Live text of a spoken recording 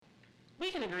We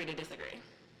can agree to disagree.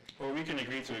 Or we can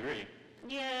agree to agree.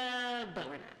 Yeah, but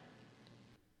we're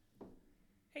not.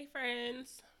 Hey,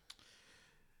 friends.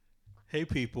 Hey,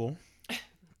 people,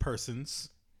 persons,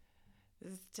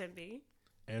 This is Timby,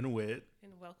 and wit.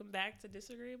 and welcome back to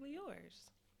Disagreeably Yours.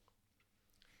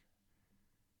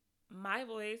 My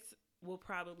voice will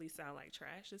probably sound like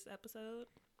trash this episode.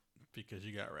 Because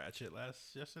you got ratchet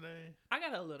yesterday. I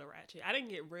got a little ratchet. I didn't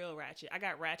get real ratchet. I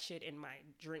got ratchet in my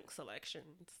drink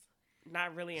selections,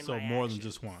 not really in my So more actions. than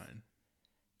just wine.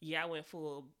 Yeah, I went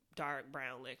full dark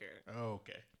brown liquor. Oh,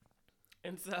 okay.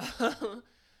 And so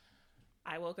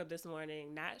I woke up this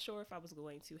morning not sure if I was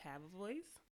going to have a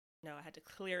voice. No, I had to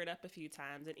clear it up a few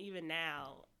times. And even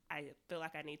now, I feel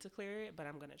like I need to clear it, but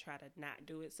I'm going to try to not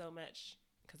do it so much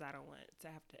because I don't want to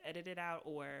have to edit it out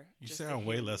or You just sound to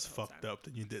way hear me less the whole fucked time. up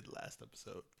than you did last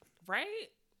episode. Right?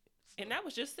 And that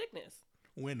was just sickness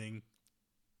Winning.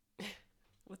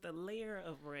 with a layer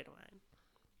of red wine.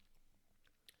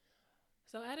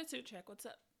 So attitude check, what's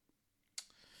up?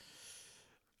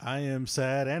 I am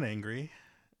sad and angry.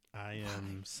 I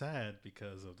am sad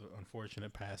because of the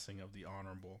unfortunate passing of the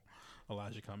Honorable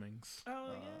Elijah Cummings. Oh,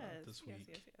 yes. This Yes,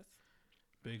 week. yes.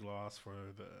 Big loss for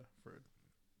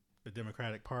the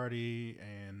Democratic Party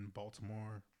and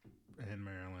Baltimore and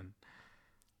Maryland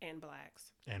And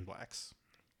blacks. and blacks.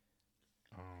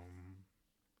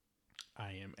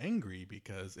 I am angry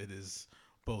because it is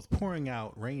both pouring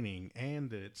out, raining,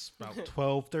 and it's about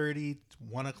 12:30,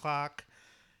 1 o'clock,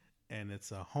 and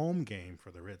it's a home game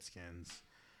for the Redskins.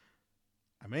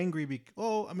 I'm angry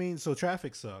so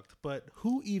traffic sucked, but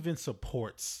who even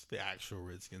supports the actual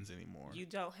Redskins anymore? You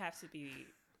don't have to be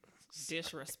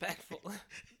disrespectful.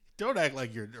 Don't act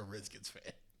like you're a Redskins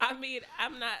fan. I mean,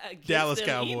 I'm not against Dallas them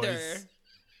Cowboys. either.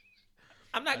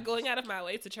 I'm not going out of my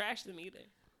way to trash them either.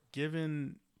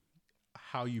 Given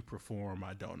how you perform,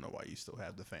 I don't know why you still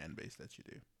have the fan base that you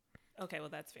do. Okay, well,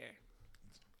 that's fair.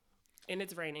 And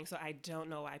it's raining, so I don't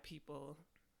know why people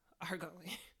are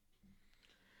going.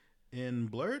 In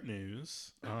blurred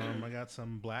news, I got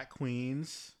some black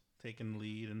queens taking the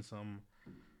lead in some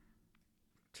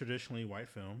traditionally white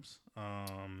films.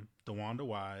 DeWanda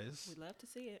Wise We'd love to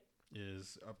see it.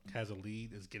 is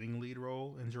getting a lead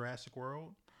role in Jurassic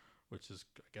World, which is,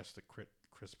 I guess, the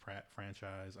Chris Pratt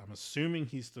franchise. I'm assuming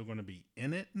he's still going to be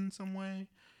in it in some way.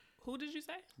 Who did you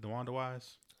say? DeWanda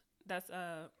Wise That's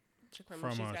chick from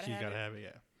from She's Gotta Have It.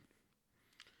 Yeah.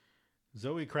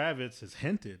 Zoe Kravitz has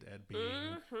hinted at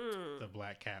being the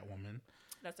Black Catwoman.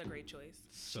 That's a great choice.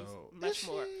 So She's much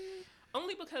more.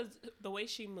 Only because the way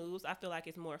she moves, I feel like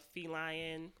it's more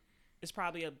feline. It's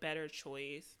probably a better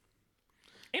choice.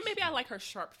 And maybe I like her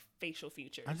sharp facial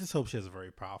features. I just hope she has a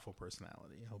very powerful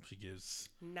personality. I hope she gives.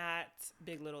 Not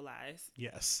Big Little Lies.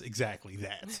 Yes, exactly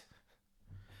that.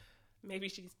 Maybe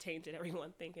she's tainted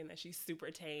everyone thinking that she's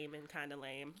super tame and kind of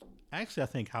lame. Actually, I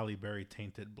think Halle Berry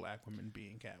tainted black women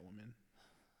being Catwoman.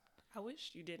 I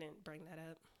wish you didn't bring that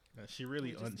up. She really,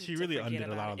 We just need she to really forget undid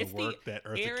a about lot of it. the It's work that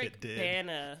Eartha Eric Kitt did.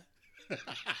 Bana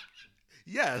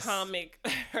Yes, comic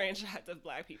franchise of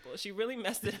black people. She really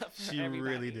messed it up for she everybody.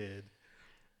 really did.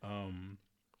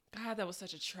 God, that was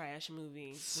such a trash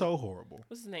movie. So horrible.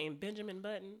 What's his name? Benjamin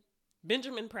Button?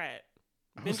 Benjamin Pratt.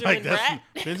 I was Benjamin like, Pratt?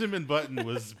 Benjamin Button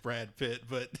was Brad Pitt,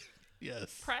 but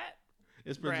yes, Pratt?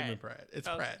 it's Benjamin Pratt. It's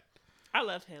Okay. Pratt. I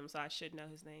love him, so I should know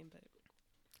his name, but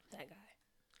that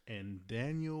guy. And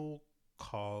Daniel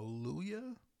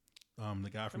Kaluuya, the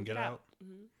guy from Get Out,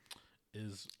 Mhm.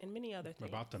 is And many other things.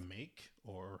 about to make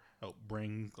or help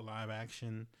bring the live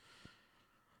action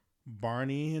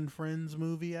Barney and Friends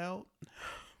movie out.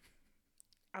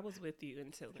 I was with you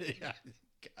until then. Yeah,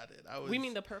 got it. We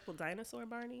mean the purple dinosaur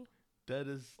Barney? that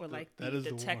is Or like that the is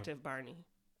detective Barney?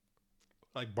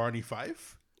 like Barney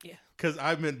Fife. Yeah. Because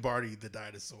I meant Barney the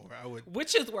dinosaur. I would.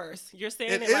 Which is worse? You're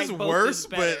saying It it, is like both worse, is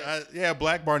better. but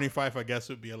Black Barney Fife, I guess,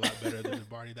 would be a lot better than the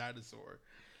Barney dinosaur.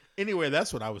 Anyway,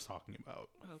 that's what I was talking about.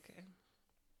 Okay.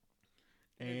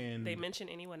 And They mention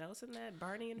anyone else in that?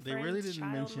 Barney and they Friends really didn't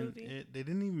child mention movie? it. They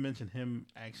didn't even mention him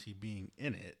actually being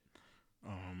in it.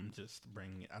 Just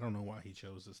bring. I don't know why he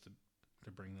chose this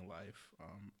to bring to life.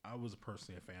 I was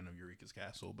personally a fan of Eureka's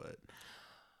Castle, but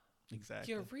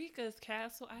exactly. Eureka's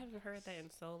Castle? I haven't heard that in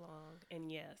so long.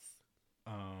 And yes.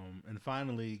 And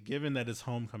finally, given that it's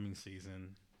homecoming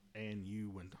season, and you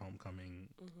went to homecoming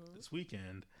this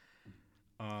weekend,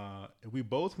 we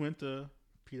both went to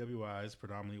PWIs,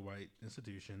 predominantly white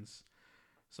institutions.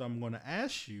 So I'm going to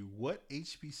ask you, what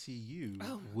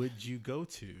HBCU would you go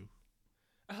to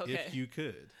if you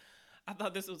could? I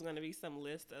thought this was going to be some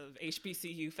list of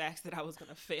HBCU facts that I was going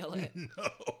to fail at.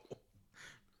 No.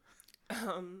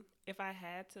 If I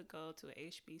had to go to a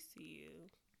HBCU,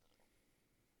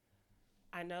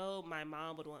 I know my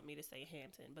mom would want me to say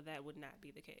Hampton, but that would not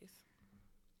be the case.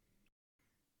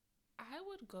 I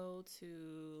would go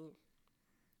to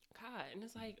God, and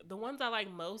it's like the ones I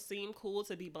like most seem cool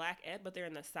to be black at, but they're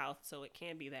in the South, so it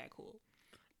can't be that cool.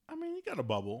 I mean, you got a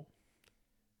bubble.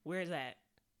 Where's that?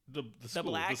 The school.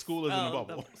 blacks? The school is in a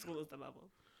bubble. The school is the bubble.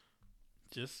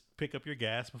 Just pick up your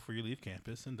gas before you leave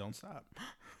campus and don't stop.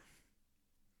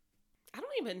 I don't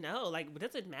even know. Like,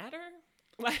 does it matter?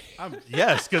 Like,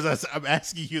 yes, because I'm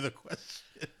asking you the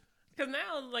question. Because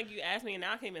now, like, you asked me, and now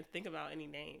I can't even think about any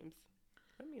names.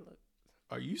 Let me look.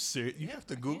 Are you serious? You have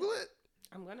to Google it?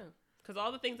 I'm gonna. Because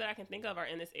all the things that I can think of are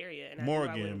in this area, and I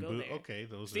Morgan. go there. Okay,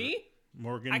 those See? are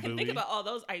Morgan. I can think Bowie. about all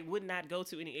those. I would not go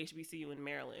to any HBCU in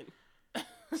Maryland.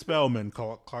 Spelman,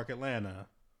 Clark Atlanta.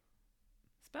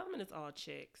 Spelman is all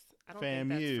chicks. I don't think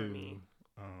that's for me.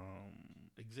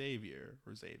 Xavier.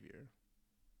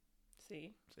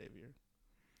 See? Xavier.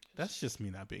 That's just me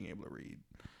not being able to read.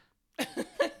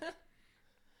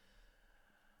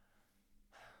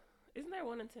 Isn't there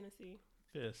one in Tennessee?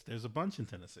 Yes, there's a bunch in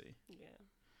Tennessee. Yeah,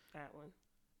 that one.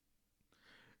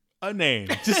 A name.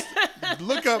 Just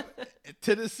look up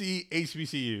Tennessee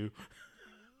HBCU.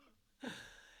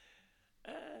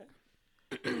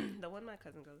 The one my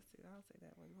cousin goes to, I'll say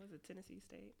that one. Was it Tennessee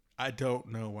State? I don't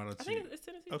know why I think it's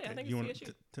Tennessee State. Okay, I think you it's want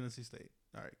TSU. Tennessee State.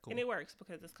 All right, cool. And it works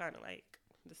because it's kind of like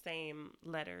the same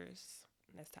letters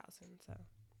as Towson. So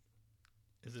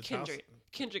Is it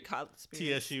Kindred College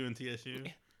Spirits. TSU and TSU?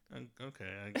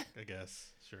 Okay, I guess.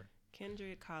 Sure.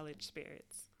 Kindred College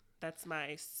Spirits. That's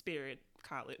my spirit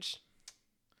college.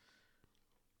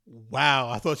 Wow,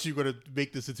 I thought you were going to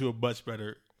make this into a much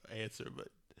better answer, but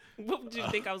What did you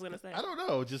think I was going to say? I don't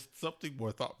know. Just something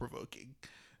more thought provoking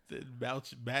than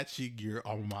matching your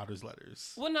alma mater's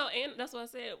letters. Well, no, and that's what I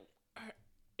said.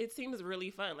 It seems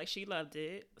really fun. Like, she loved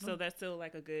it. So that's still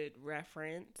like a good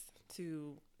reference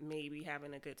to maybe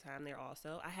having a good time there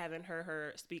also. I haven't heard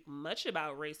her speak much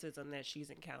about racism that she's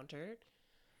encountered.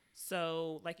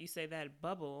 So, like you say, that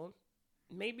bubble,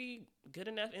 maybe good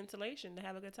enough insulation to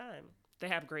have a good time. They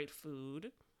have great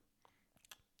food.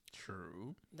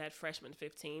 True. That freshman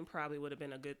 15 probably would have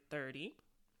been a good 30.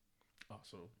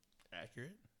 Also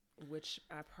accurate. Which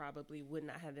I probably would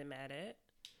not have been mad at.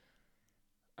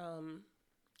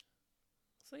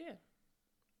 So yeah.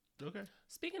 Okay.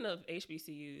 Speaking of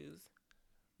HBCUs,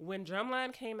 when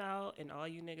Drumline came out and all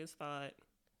you niggas thought,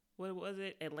 what was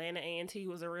it? Atlanta A&T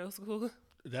was a real school?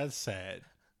 That's sad.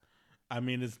 I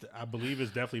mean, I believe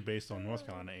it's definitely based on North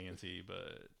Carolina A&T,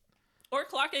 but Or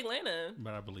Clark Atlanta.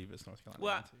 I believe it's North Carolina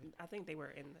Well, A&T. I think they were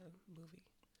in the movie.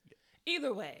 Yeah.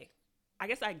 Either way, I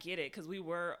guess I get it because we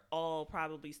were all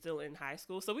probably still in high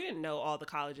school, so we didn't know all the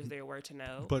colleges there were to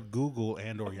know. But Google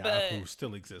and or Yahoo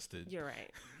still existed. You're right.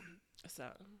 So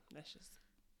that's just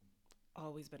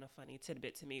always been a funny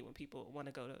tidbit to me when people want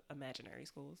to go to imaginary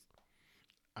schools.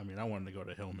 I mean, I wanted to go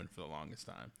to Hillman for the longest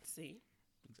time. See?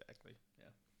 Exactly.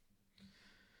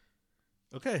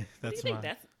 Yeah. Okay, What do you think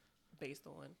that's based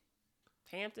on?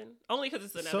 Hampton? Only because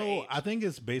it's another age. I think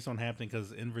it's based on Hampton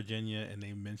because in Virginia, and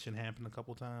they mentioned Hampton a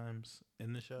couple times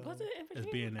in the show. Was it in Virginia?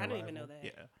 As being their I didn't even rival. know that.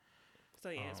 Yeah, So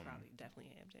yeah, it's probably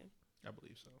definitely Hampton. I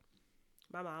believe so.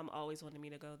 My mom always wanted me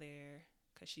to go there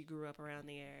because she grew up around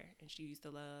there and she used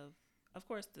to love, of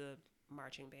course, the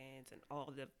marching bands and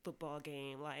all the football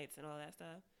game lights and all that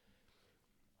stuff.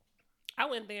 I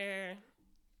went there.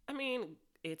 I mean,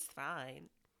 it's fine,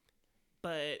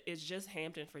 but it's just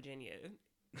Hampton, Virginia.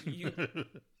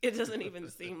 It doesn't even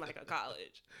seem like a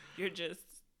college. You're just.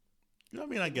 I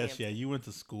mean, I guess you went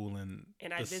to school in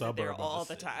and the I visit suburb there of all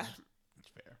the the city. time. It's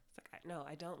fair. It's like, no,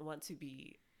 I don't want to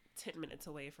be 10 minutes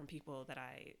away from people that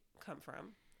I come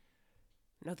from.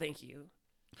 No, thank you.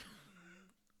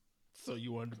 So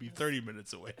you wanted to be 30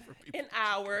 minutes away from people. An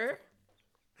hour.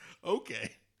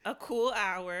 Okay. A cool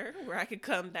hour where I could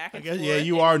come back and I guess, forth. yeah,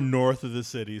 you are north of the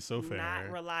city, so fair.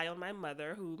 Not rely on my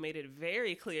mother, who made it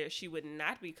very clear she would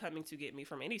not be coming to get me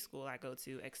from any school I go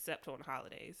to except on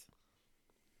holidays.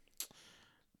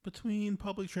 Between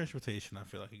public transportation, I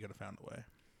feel like you could have found a way.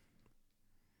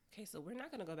 Okay, so we're not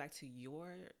going to go back to your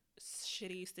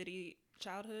shitty city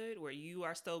childhood where you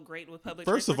are still great with public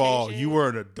First of transportation. all, you were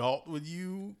an adult when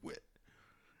you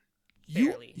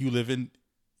Barely. you live in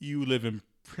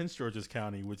Prince George's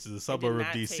County, which is a suburb of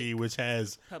not DC, take which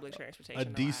has public transportation a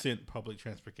lot. decent public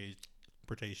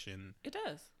transportation. It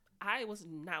does. I was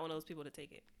not one of those people to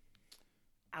take it.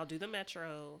 I'll do the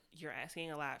metro. You're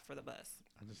asking a lot for the bus.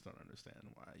 I just don't understand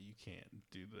why you can't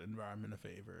do the environment a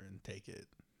favor and take it.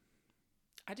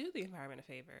 I do the environment a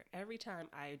favor. Every time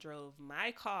I drove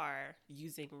my car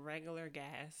using regular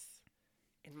gas,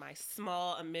 in my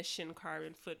small emission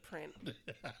carbon footprint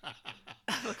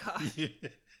of a car. Yeah.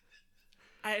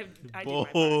 I do my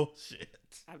part. Bullshit.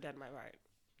 I've done my part.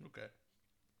 Okay.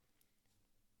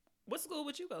 What school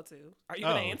would you go to? Are you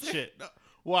going to answer? Shit. No.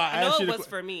 Well, I know asked it you was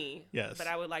for me. Yes. But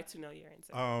I would like to know your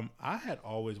answer. I had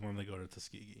always wanted to go to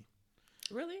Tuskegee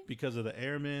Really? because of the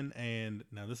airmen, and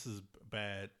now this is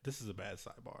bad. This is a bad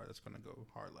sidebar. That's going to go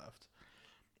hard left.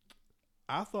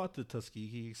 I thought the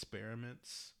Tuskegee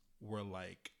experiments were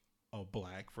like a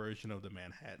black version of the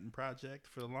Manhattan Project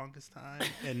for the longest time,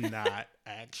 and not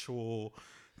actual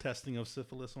testing of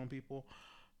syphilis on people.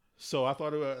 So I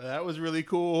thought that was really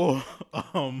cool.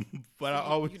 But I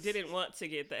always You didn't want to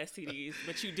get the STDs,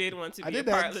 but you did want to I be a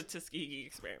did part that. of the Tuskegee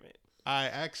experiment. I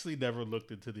actually never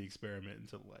looked into the experiment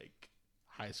until like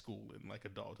high school and like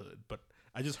adulthood. But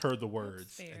I just heard the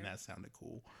words fair. and that sounded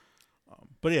cool.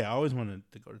 But yeah, I always wanted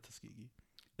to go to Tuskegee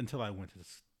until I went to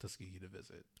Tuskegee to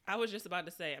visit. I was just about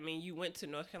to say, I mean, you went to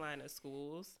North Carolina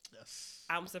schools. Yes.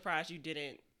 I'm surprised you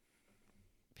didn't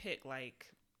pick like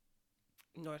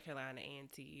North Carolina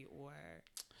A&T or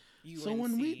UNC. So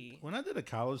when I did a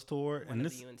college tour, one and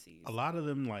of this the UNCs. a lot of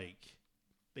them like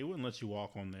they wouldn't let you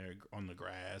walk on the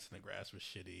grass, and the grass was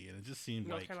shitty, and it just seemed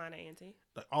North like Carolina A&T.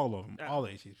 all of them, Oh. all the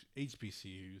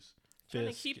HBCUs. Trying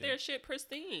to Fisk, keep and- their shit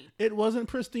pristine. It wasn't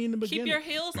pristine to begin. Keep your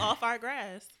heels off our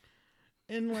grass.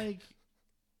 And like,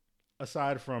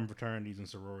 aside from fraternities and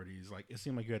sororities, like it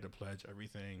seemed like you had to pledge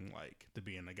everything, like to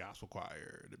be in the gospel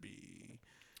choir, to be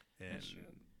in That's true.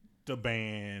 the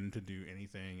band, to do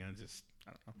anything. I don't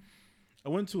know. I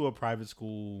went to a private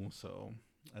school, so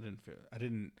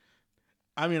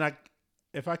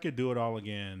if I could do it all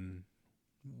again,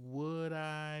 would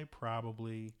I?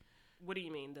 Probably. What do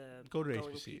you mean the Go to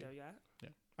going HBCU. PWI? Yeah.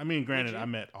 I mean, granted, you? I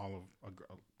met all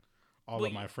Well,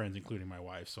 of my friends, including my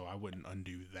wife, so I wouldn't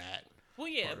undo that. Well,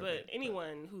 yeah, part of but it, but-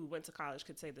 anyone who went to college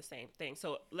could say the same thing.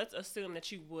 So let's assume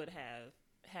that you would have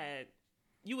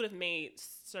made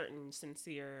certain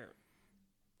sincere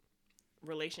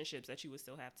relationships that you would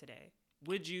still have today.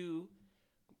 Would you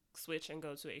switch and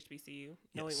go to HBCU,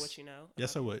 knowing Yes. what you know?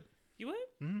 Yes, I would. You would?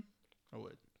 Mm-hmm. I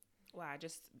would. Why?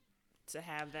 Just to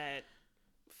have that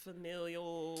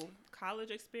familial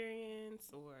college experience,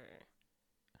 or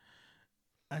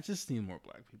I just need more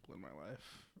black people in my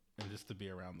life, and just to be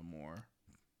around them more.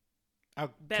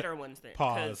 better ones then?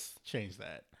 'Cause Pause. Change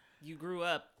that. you grew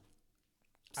up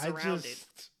surrounded.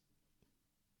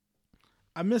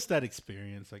 I missed that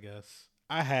experience. I guess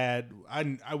I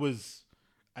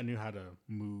knew how to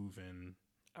move in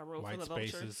A room white full of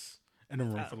spaces vultures. and a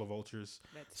room Oh. full of vultures.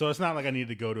 That's So it's not like I need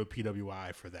to go to a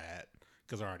PWI for that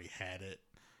because I already had it.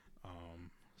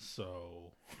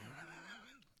 So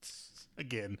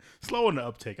again, slow on the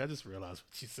uptake. I just realized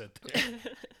what you said there.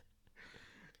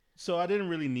 So I didn't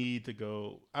really need to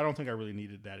go. I don't think I really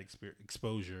needed that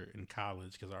exposure in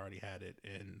college because I already had it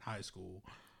in high school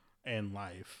and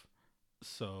life.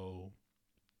 So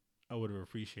I would have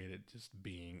appreciated just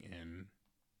being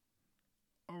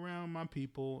around my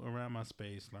people, around my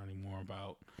space, learning more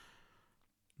about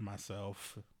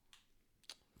myself.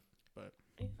 But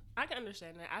I can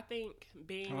understand that. I think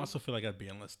being I also feel like I'd be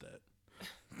in less debt.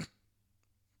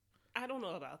 I don't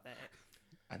know about that.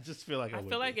 I just feel like I I would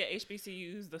feel like be. at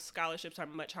HBCUs the scholarships are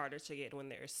much harder to get when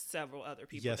there's several other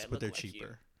people. Yes, that but look they're like you.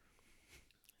 cheaper.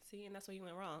 See, and that's where you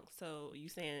went wrong. So you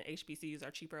saying HBCUs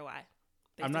are cheaper? Why?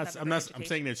 They I'm still not. have a I'm better not. I'm education.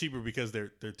 saying they're cheaper because their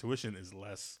tuition is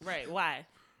less. Right? Why?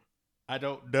 I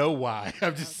don't know why.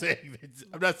 I'm just saying.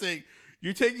 I'm not saying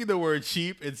you're taking the word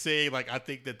cheap and saying like I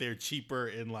think that they're cheaper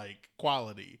in like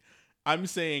quality. I'm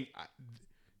saying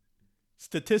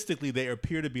statistically they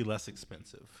appear to be less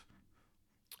expensive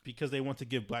because they want to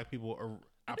give black people an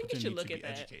I think you opportunity should look to at be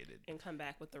that educated. and come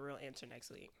back with the real answer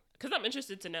next week. Because I'm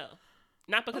interested to know,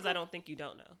 not because I don't think you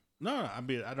don't know. No, I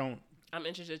mean I don't. I'm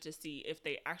interested to see if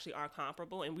they actually are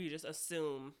comparable, and we just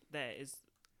assume that is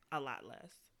a lot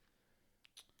less.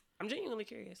 I'm genuinely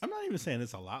curious. I'm not even saying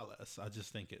it's a lot less. I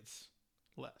just think it's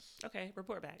less. Okay,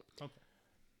 report back. Okay.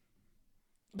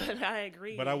 But I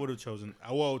agree. But I would have chosen.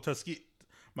 Well, Tuskegee.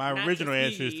 My Not original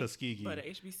answer is Tuskegee, Tuskegee. but a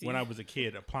HBCU. When I was a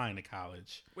kid applying to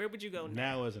college. Where would you go now?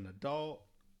 Now as an adult,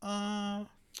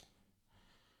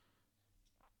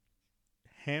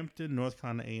 Hampton, North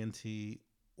Carolina A&T,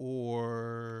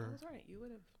 or I was right. You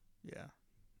would have. yeah,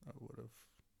 I would have,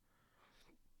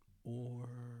 or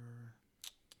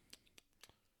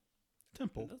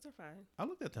Temple. Those are fine. I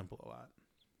looked at Temple a lot.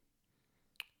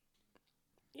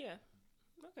 Yeah.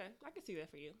 Okay, I can see that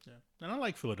for you. Yeah, and I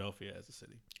like Philadelphia as a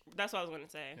city. That's what I was going to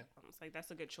say. Yeah. I was like, that's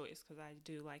a good choice because I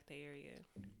do like the area.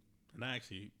 And I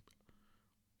actually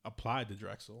applied to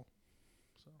Drexel.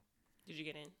 So Did you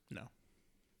get in? no.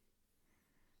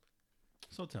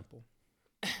 So Temple.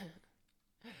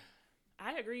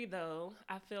 I agree, though.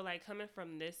 I feel like coming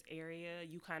from this area,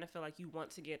 you kind of feel like you want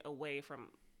to get away from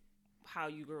how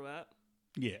you grew up.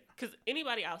 Yeah. Because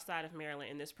anybody outside of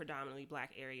Maryland in this predominantly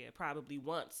black area probably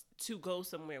wants to go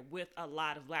somewhere with a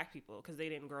lot of black people because they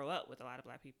didn't grow up with a lot of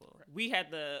black people. Right. We had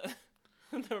the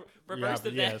reverse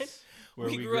of that. Yes,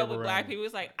 we grew up with black people.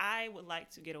 It's like, I would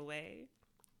like to get away.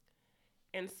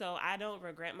 And so I don't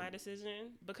regret my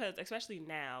decision because especially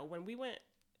now, when we went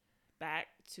back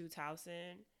to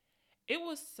Towson,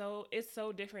 it's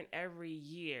so different every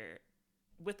year.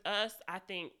 With us, I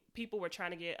think people were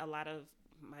trying to get a lot of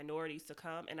minorities to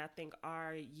come, and I think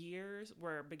our years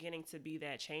were beginning to be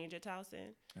that change at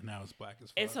Towson. And now it's black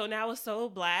as fuck. And so now it's so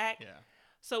black. Yeah.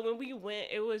 So when we went,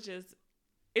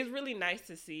 it's really nice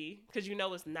to see because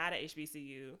it's not a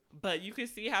HBCU, but you can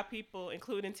see how people,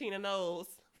 including Tina Knowles,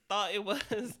 thought it was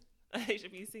a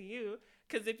HBCU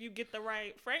because if you get the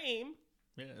right frame,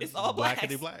 it's all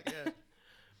blackity black. Yeah.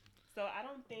 So I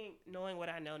don't think, knowing what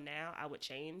I know now, I would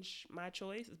change my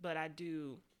choice, but I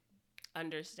do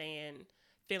understand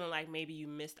feeling like maybe you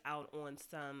missed out on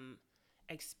some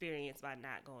experience by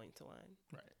not going to one.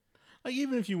 Right. Like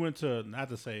even if you went to, not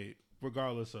to say,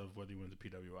 regardless of whether you went to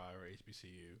PWI or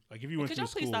HBCU, like if you went to school.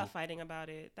 Could y'all please stop fighting about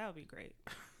it? That would be great.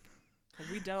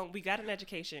 We got an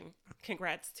education.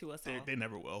 Congrats to us all. They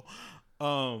never will.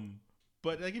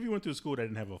 But like if you went to a school that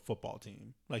didn't have a football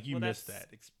team, like you missed that.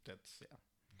 That's yeah.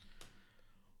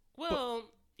 Well,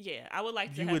 yeah, I would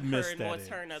like to have heard more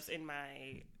turn-ups in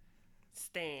my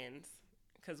stands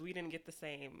because we didn't get the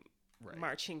same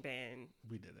marching band.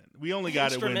 We didn't. We only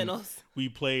got it when we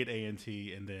played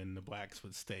A&T, and then the blacks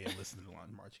would stay and listen to the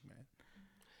marching band.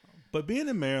 But being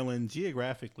in Maryland,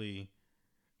 geographically,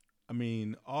 I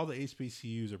mean, all the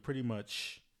HBCUs are pretty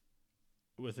much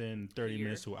within 30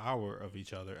 minutes to an hour of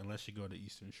each other, unless you go to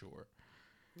Eastern Shore.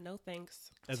 No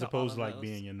thanks. As opposed to like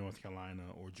being in North Carolina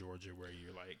or Georgia, where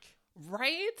you're like,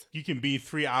 right? You can be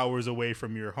 3 hours away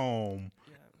from your home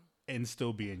and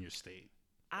still be in your state.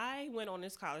 I went on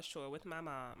this college tour with my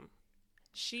mom.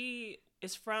 She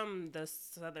is from the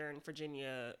Southern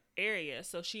Virginia area,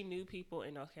 so she knew people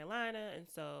in North Carolina. And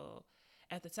so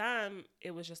at the time,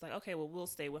 it was just like, okay, well, we'll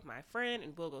stay with my friend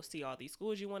and we'll go see all these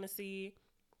schools you want to see.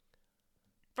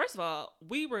 First of all,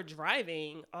 we were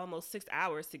driving almost 6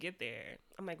 hours to get there.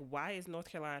 I'm like, why is North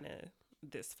Carolina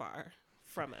this far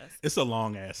from us? It's a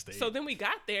long ass state. So then we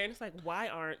got there and it's like, why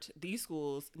aren't these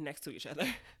schools next to each other?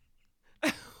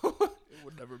 It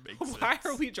would never make sense. Why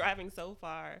are we driving so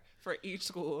far for each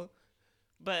school?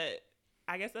 But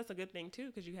I guess that's a good thing too,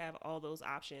 because you have all those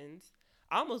options.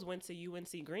 I almost went to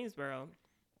UNC Greensboro,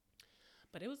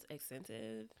 but it was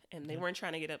expensive, and they weren't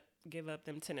trying to give up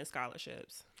them tennis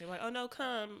scholarships. They were like, "Oh no,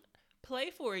 come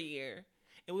play for a year,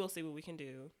 and we'll see what we can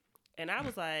do." And I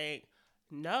was like,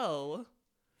 "No,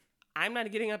 I'm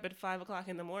not getting up at 5:00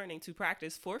 in the morning to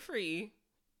practice for free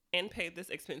and pay this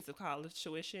expensive college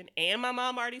tuition." And my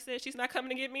mom already said she's not coming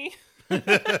to get me,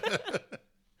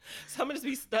 so I'm gonna just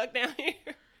be stuck down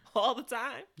here all the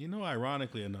time.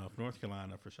 Ironically enough, North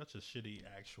Carolina, for such a shitty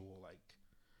actual like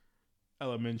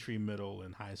elementary, middle,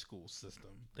 and high school system,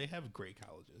 they have great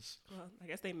colleges. Well, I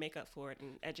guess they make up for it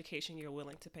in education you're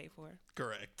willing to pay for.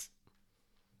 Correct.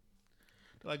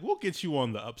 They're like, we'll get you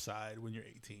on the upside when you're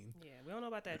 18. Yeah, we don't know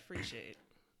about that free shit.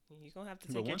 You're going to have to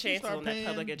take your chances on that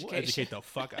public education. We'll educate the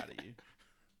fuck out of you.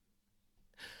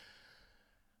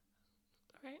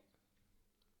 All right.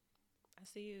 I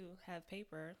see you have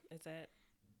paper. Is that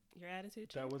your attitude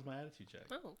check? That was my attitude check.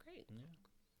 Oh, great. Yeah.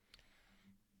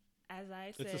 As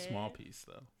I said, it's a small piece,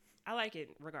 though. I like it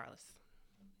regardless.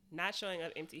 Not showing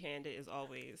up empty-handed is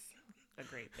always a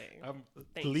great thing.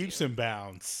 Leaps and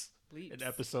bounds. An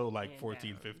episode like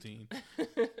 14, 15.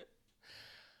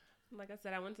 Like I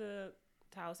said, I went to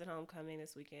Towson Homecoming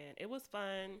this weekend. It was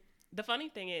fun. The funny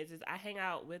thing is I hang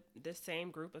out with the same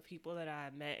group of people that I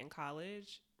met in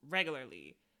college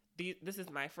regularly. This is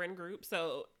my friend group,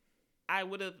 so I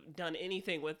would have done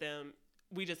anything with them.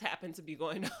 We just happened to be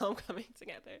going to homecoming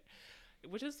together,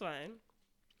 which is fun.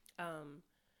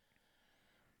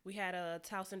 We had a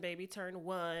Towson baby turn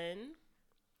 1,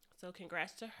 so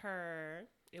congrats to her.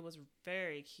 It was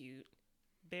very cute,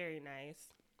 very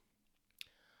nice.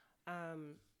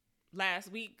 Last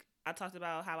week, I talked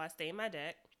about how I stained my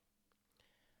deck.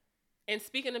 And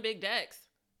speaking of big decks,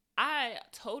 I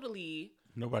totally...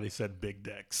 Nobody said big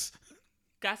decks.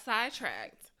 Got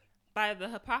sidetracked by the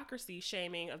hypocrisy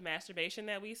shaming of masturbation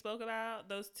that we spoke about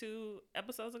those 2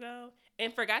 episodes ago,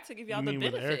 and forgot to give y'all the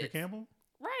benefits. With Erica Campbell?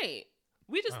 Right.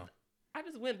 I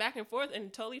just went back and forth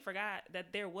and totally forgot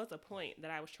that there was a point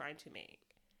that I was trying to make.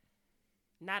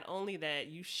 Not only that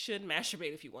you should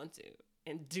masturbate if you want to,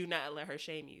 and do not let her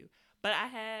shame you. But I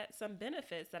had some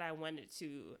benefits that I wanted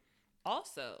to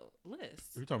also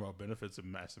list. Are you talking about benefits of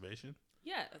masturbation?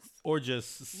 Yes. Or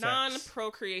just sex?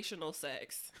 Non-procreational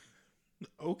sex.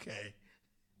 Okay.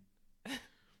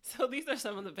 So these are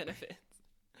some of the benefits.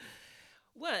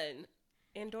 1,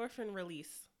 endorphin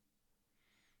release.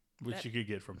 Which you could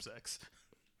get from sex.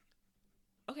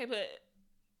 Okay, but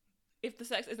if the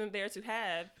sex isn't there to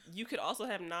have, you could also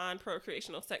have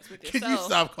non-procreational sex with yourself. Can you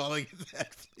stop calling it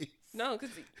that, please? No, because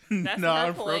that's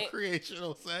her point.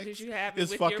 Non-procreational sex Did you have it is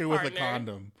with fucking your with partner? a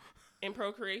condom. And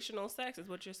procreational sex is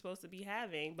what you're supposed to be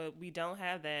having, but we don't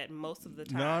have that most of the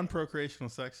time.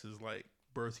 Non-procreational sex is like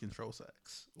birth control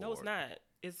sex. No, it's not.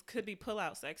 It could be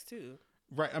pull-out sex too.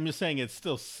 Right. I'm just saying it's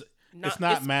still. It's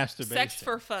not masturbation. Sex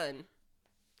for fun,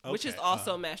 which is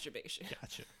also masturbation.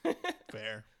 Gotcha.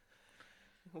 Fair.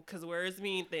 Because words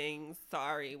mean things.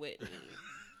 Sorry, Whitney.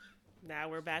 Now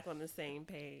we're back on the same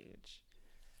page.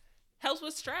 Helps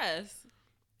with stress.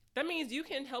 That means you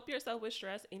can help yourself with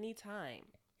stress anytime.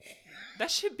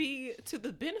 That should be to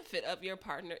the benefit of your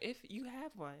partner if you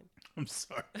have one. I'm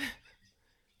sorry.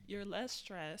 You're less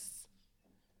stressed.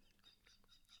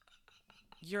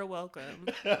 You're welcome.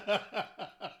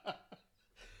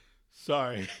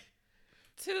 Sorry.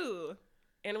 2,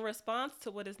 in response to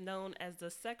what is known as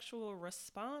the sexual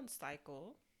response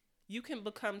cycle, you can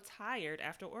become tired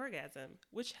after orgasm,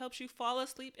 which helps you fall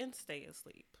asleep and stay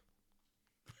asleep.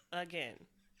 Again,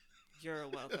 you're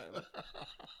welcome.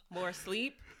 More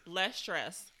sleep, less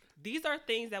stress. These are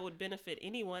things that would benefit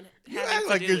anyone. You act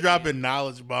like you're dropping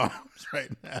knowledge bombs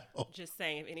right now. Just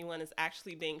saying, if anyone is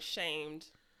actually being shamed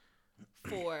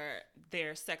for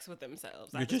their sex with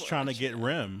themselves. You're just trying to get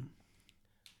REM.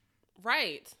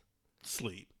 Right.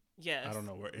 Sleep. Yes. I don't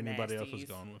know where anybody else was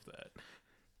going with that.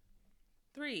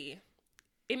 3,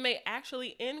 it may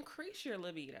actually increase your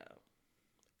libido.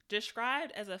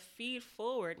 Described as a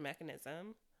feed-forward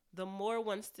mechanism, the more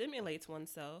one stimulates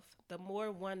oneself, the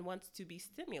more one wants to be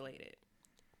stimulated,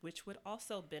 which would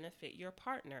also benefit your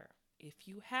partner if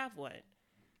you have one.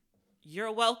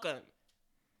 You're welcome.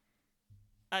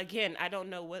 Again, I don't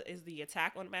know what is the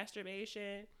attack on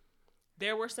masturbation.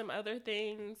 There were some other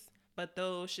things, but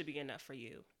those should be enough for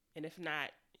you. And if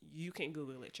not, you can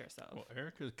Google it yourself. Well,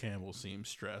 Erica Campbell seems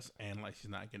stressed and like she's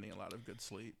not getting a lot of good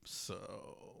sleep,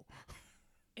 so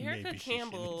Erica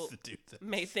Campbell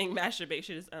may think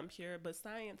masturbation is impure, but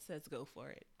science says go for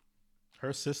it.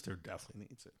 Her sister definitely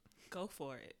needs it. Go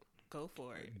for it. Go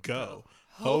for it. Go.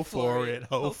 Ho for it.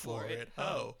 Ho for it.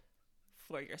 Ho.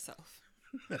 For yourself.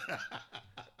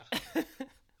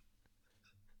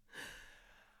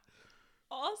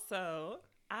 Also,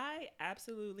 I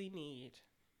absolutely need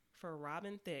for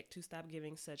Robin Thicke to stop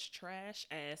giving such trash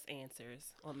ass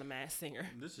answers on The Masked Singer.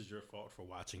 This is your fault for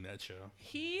watching that show.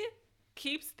 He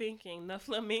keeps thinking the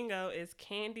flamingo is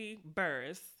Candy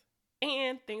Burris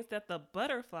and thinks that the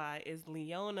butterfly is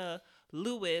Leona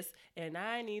Lewis, and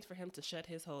I need for him to shut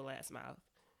his whole ass mouth.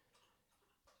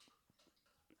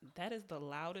 That is the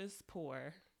loudest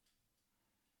pour.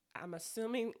 I'm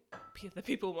assuming the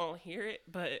people won't hear it,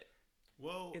 but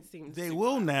it seems they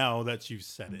will now that you've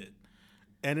said it.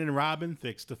 And in Robin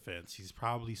Thicke's defense, he's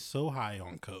probably so high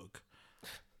on coke.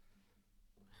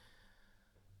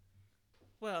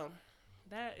 Well,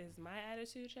 that is my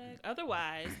attitude check.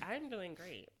 Otherwise, I'm doing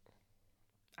great.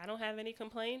 I don't have any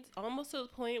complaints. Almost to the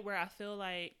point where I feel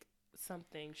like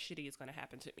something shitty is going to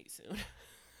happen to me soon.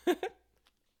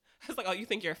 It's like, oh, you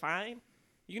think you're fine?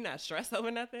 You not stressed over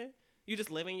nothing? You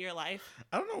just living your life?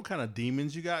 I don't know what kind of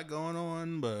demons you got going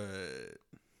on, but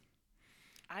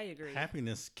I agree.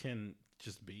 Happiness can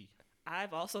just be.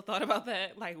 I've also thought about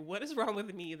that. Like, what is wrong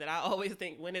with me that I always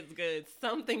think when it's good,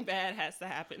 something bad has to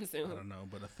happen soon? I don't know,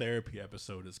 but a therapy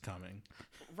episode is coming.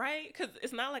 Right? Because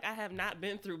it's not like I have not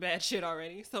been through bad shit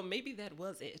already. So maybe that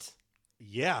was it.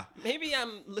 Yeah. Maybe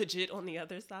I'm legit on the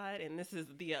other side and this is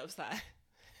the upside.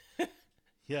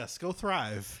 Yes, go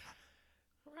thrive.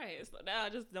 Right. So now I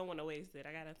just don't want to waste it.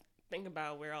 I got to think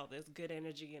about where all this good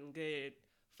energy and good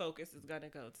focus is going to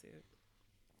go to.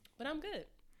 But I'm good.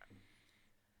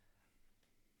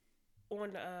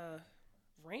 On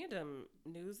random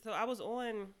news, so I was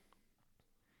on,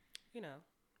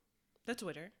 the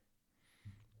Twitter,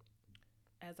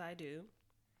 as I do.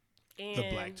 And the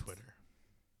Black Twitter.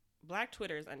 Black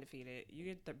Twitter is undefeated. You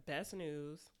get the best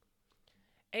news.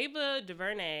 Ava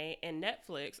DuVernay and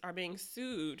Netflix are being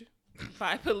sued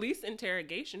by a police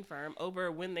interrogation firm over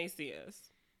When They See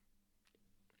Us.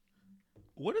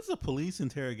 What is a police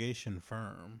interrogation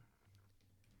firm?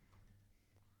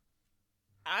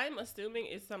 I'm assuming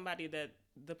it's somebody that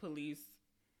the police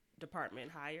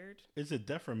department hired. Is it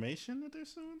defamation that they're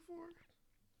suing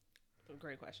for?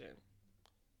 Great question.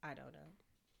 I don't know.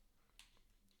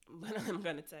 But I'm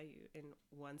going to tell you in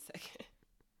 1 second.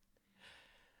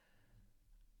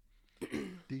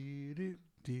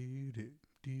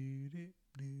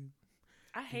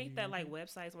 I hate that like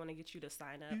websites want to get you to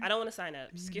sign up. I don't want to sign up.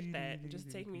 Skip that.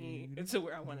 Just take me to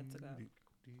where I want it to go.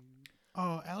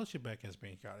 Oh, Alex Trebek has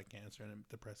pancreatic cancer and it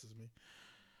depresses me.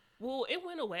 Well, it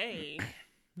went away.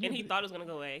 And he thought it was going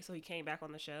to go away. So he came back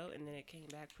on the show and then it came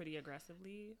back pretty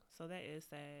aggressively. So that is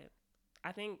sad.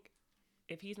 I think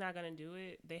if he's not going to do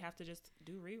it, they have to just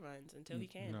do reruns until he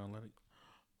can. No, let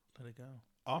it go.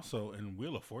 Also, in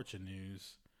Wheel of Fortune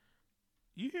news,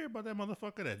 you hear about that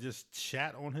motherfucker that just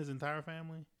shat on his entire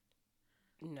family?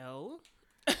 No.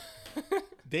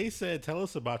 They said, tell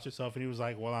us about yourself. And he was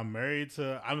like, well,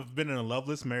 I've been in a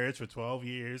loveless marriage for 12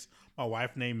 years. My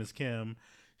wife's name is Kim.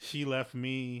 She left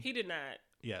me. He did not.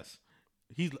 Yes.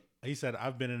 He said,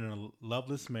 I've been in a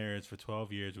loveless marriage for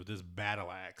 12 years with this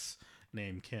battle axe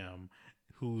named Kim,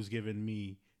 who's given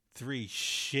me 3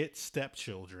 shit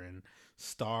stepchildren,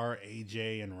 Star,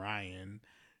 AJ, and Ryan,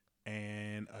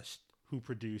 and who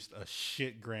produced a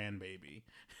shit grandbaby.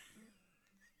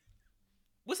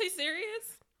 Was he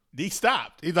serious? He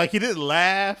stopped. He didn't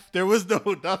laugh. There was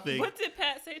nothing. What did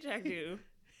Pat Sajak do?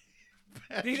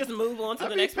 Did he just move on to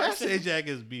the next person? Pat Sajak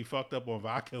is be fucked up on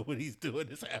vodka when he's doing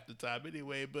this half the time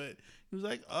anyway, but he was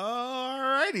like,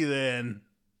 alrighty then.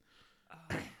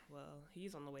 Oh, well,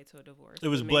 he's on the way to a divorce. It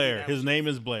was Blair. His name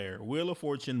is Blair. Wheel of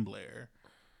Fortune Blair.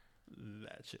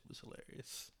 That shit was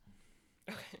hilarious.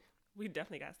 Okay. We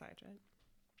definitely got sidetracked.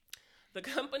 The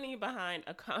company behind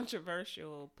a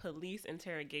controversial police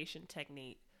interrogation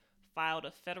technique filed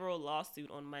a federal lawsuit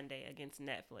on Monday against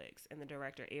Netflix and the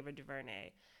director Ava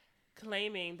DuVernay,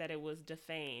 claiming that it was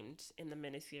defamed in the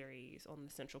miniseries on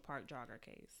the Central Park jogger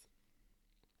case.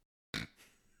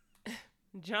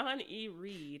 John E.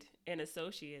 Reed and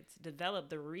Associates developed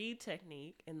the Reed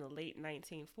technique in the late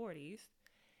 1940s,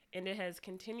 and it has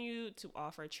continued to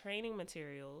offer training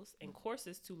materials and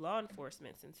courses to law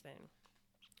enforcement since then.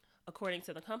 According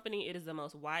to the company, it is the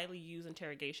most widely used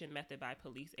interrogation method by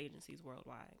police agencies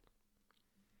worldwide.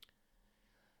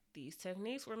 These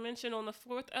techniques were mentioned on the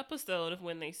 4th episode of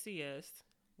When They See Us,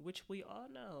 which we all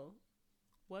know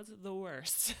was the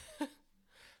worst.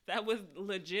 That was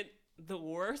legit the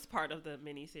worst part of the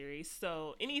miniseries.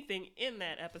 So anything in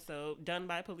that episode done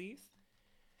by police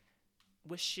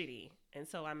was shitty. And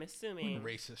so I'm assuming... When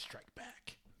racists strike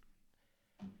back.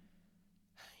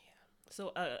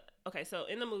 So, so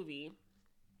in the movie,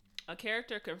 a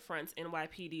character confronts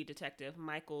NYPD detective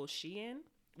Michael Sheehan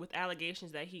with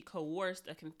allegations that he coerced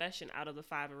a confession out of the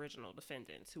 5 original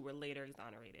defendants who were later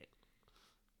exonerated.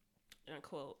 And I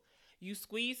quote, "You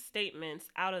squeezed statements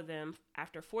out of them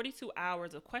after 42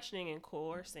 hours of questioning and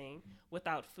coercing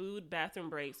without food, bathroom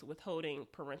breaks, withholding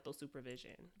parental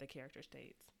supervision," the character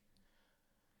states.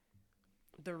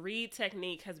 The Reed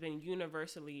technique has been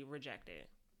universally rejected.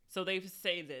 So they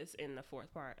say this in the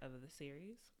 4th part of the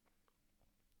series.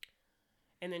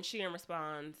 And then Sheehan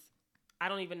responds, "I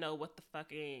don't even know what the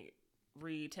fucking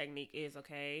Reed technique is,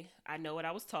 okay? I know what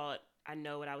I was taught. I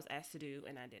know what I was asked to do,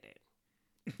 and I did it."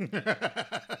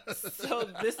 So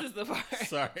this is the part.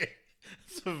 Sorry.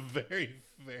 It's a very,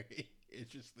 very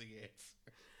interesting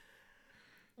answer.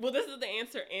 Well, this is the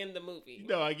answer in the movie.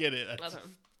 No, I get it. Okay.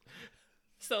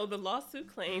 So the lawsuit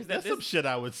claims that that's some shit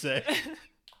I would say.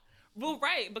 Well,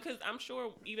 right, because I'm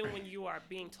sure even when you are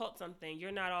being taught something, you're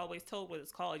not always told what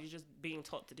it's called. You're just being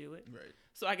taught to do it. Right.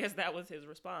 So I guess that was his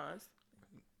response.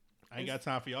 I ain't got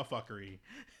time for y'all fuckery.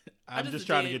 I'm just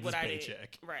trying to get this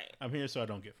paycheck. Right. I'm here so I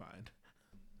don't get fined.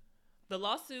 The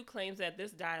lawsuit claims that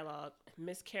this dialogue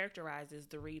mischaracterizes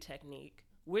the Reed technique,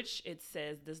 which it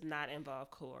says does not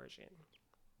involve coercion.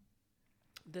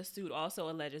 The suit also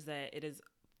alleges that it is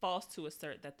false to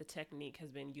assert that the technique has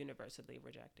been universally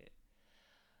rejected.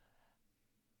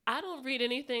 I don't read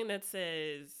anything that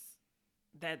says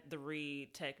that the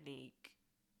Reed technique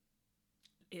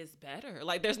is better.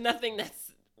 Like, there's nothing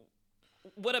that's...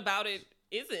 What about it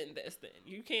isn't this then?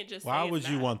 You can't just Why say would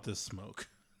you not. want this smoke?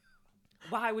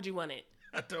 Why would you want it?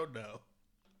 I don't know.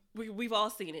 We've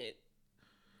all seen it.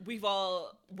 We've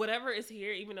all... Whatever is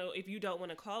here, even though if you don't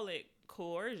want to call it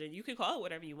coercion, you can call it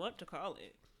whatever you want to call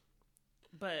it.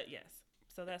 But, yes.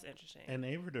 So that's interesting. And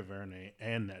Ava DuVernay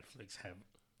and Netflix have...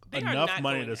 They enough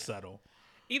money to settle.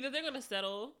 Either they're going to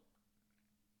settle,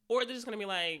 or they're just going to be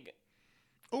like...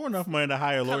 Or enough money to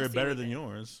hire a lawyer better than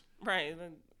yours. Right.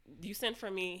 You sent for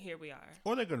me, here we are.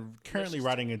 Or they're currently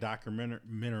writing a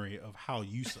documentary of how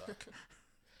you suck.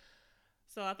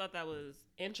 So I thought that was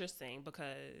interesting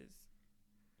because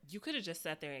you could have just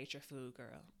sat there and ate your food,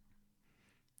 girl.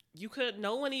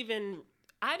 no one even,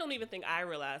 I don't even think I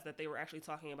realized that they were actually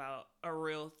talking about a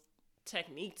real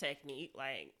technique.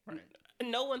 Like, Right.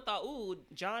 no one thought, ooh,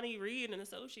 Johnny Reed and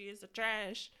Associates are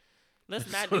trash.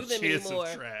 Let's not do them Associates of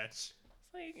anymore. Trash. It's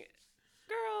like,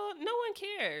 girl, no one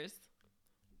cares.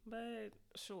 But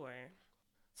sure.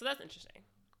 So that's interesting.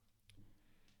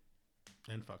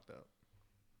 And fucked up.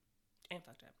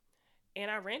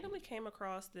 And I randomly came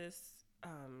across this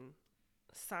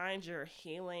Signs You're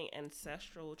Healing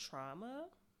Ancestral Trauma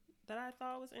that I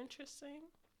thought was interesting.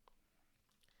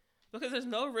 Because there's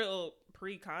no real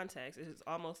pre-context. It's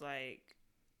almost like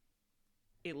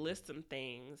it lists some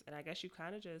things, and I guess you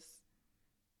kind of just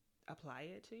apply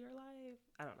it to your life.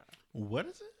 I don't know. What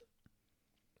is it?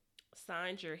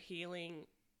 Signs You're Healing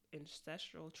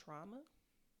Ancestral Trauma.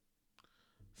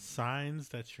 Signs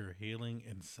that you're healing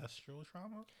ancestral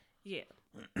trauma? Yeah,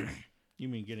 You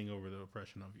mean getting over the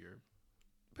oppression of your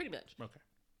pretty much. okay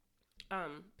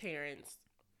Parents,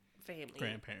 family,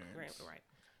 grandparents? right.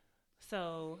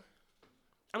 So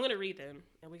I'm gonna read them,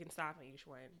 and we can stop at each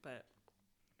one. But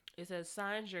it says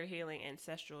signs you're healing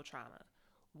ancestral trauma.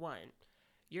 1,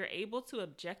 you're able to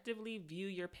objectively view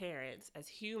your parents as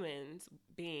humans,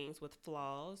 beings with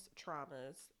flaws,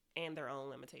 traumas, and their own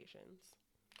limitations.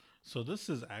 So this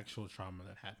is actual trauma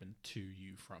that happened to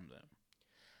you from them.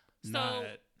 So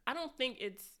I don't think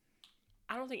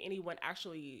anyone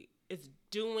actually is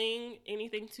doing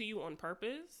anything to you on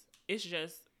purpose. It's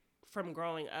just from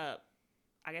growing up,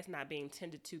 I guess not being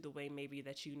tended to the way maybe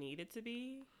that you need it to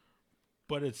be.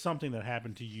 But it's something that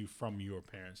happened to you from your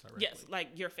parents directly. Yes,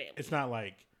 like your family. It's not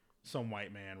like some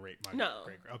white man raped my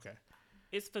great. Okay.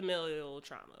 It's familial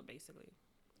trauma, basically.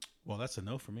 Well, that's a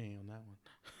no for me on that one.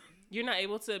 You're not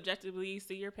able to objectively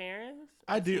see your parents?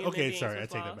 I do. Human Okay, beings sorry. with I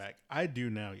take flaws? that back. I do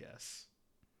now, yes.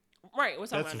 Right, we're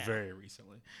talking That's about now. very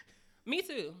recently. Me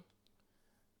too.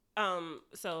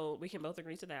 So we can both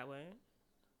agree to that one.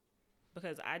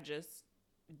 Because I just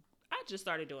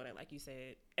started doing it, like you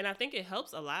said. And I think it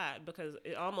helps a lot because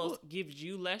it almost gives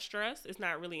you less stress. It's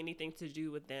not really anything to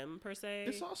do with them per se.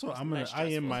 It's also less I am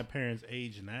stressful. my parents'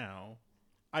 age now.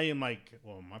 I am my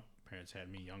parents had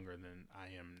me younger than I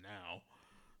am now.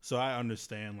 So I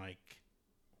understand like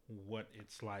what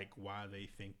it's like, why they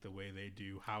think the way they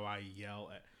do, how I yell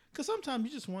at. Because sometimes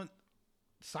you just want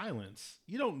silence.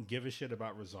 You don't give a shit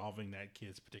about resolving that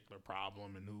kid's particular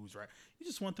problem and who's right. You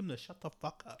just want them to shut the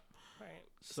fuck up. Right.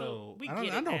 So we I get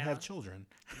it don't now. have children.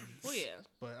 Well, yeah.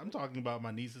 But I'm talking about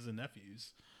my nieces and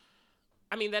nephews.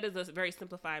 I mean, that is a very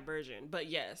simplified version. But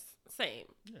yes, same.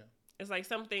 Yeah. It's like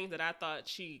some things that I thought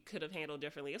she could have handled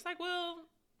differently. It's like, well,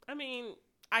 I mean,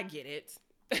 I get it.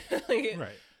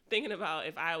 Right. Thinking about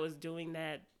if I was doing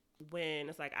that when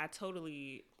it's like I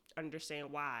totally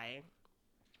understand why.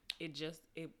 It's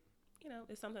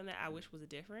something that I wish was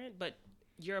different, but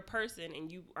you're a person and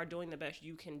you are doing the best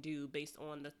you can do based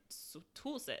on the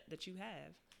tool set that you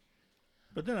have.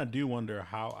 But then I do wonder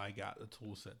how I got the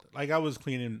tool set. Like I was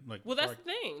cleaning like. Well, that's the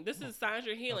thing. This is signs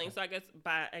you're healing. Okay. So I guess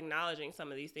by acknowledging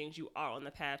some of these things, you are on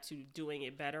the path to doing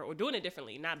it better or doing it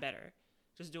differently, not better,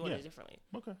 just doing it differently.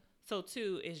 Okay. So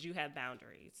 2 is you have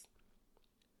boundaries.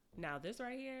 Now this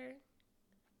right here,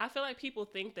 I feel like people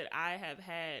think that I have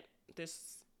had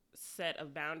this set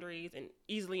of boundaries and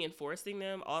easily enforcing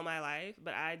them all my life,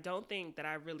 but I don't think that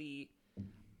I really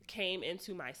came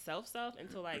into my self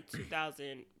until like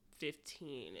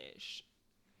 2015-ish.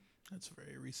 That's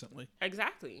very recently.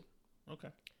 Exactly.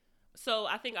 Okay. So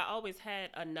I think I always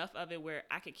had enough of it where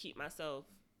I could keep myself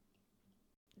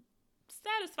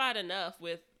satisfied enough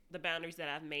with the boundaries that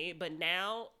I've made, but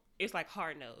now it's like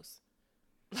hard nose.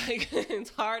 Like it's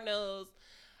hard nose.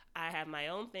 I have my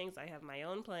own things. I have my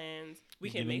own plans. We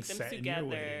can make them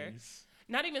together.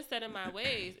 Not even set in my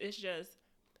ways. It's just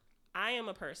I am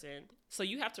a person, so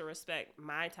you have to respect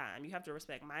my time. You have to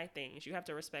respect my things. You have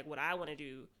to respect what I want to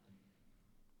do.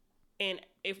 And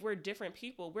if we're different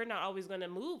people, we're not always going to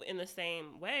move in the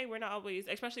same way. We're not always,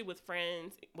 especially with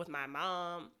friends, with my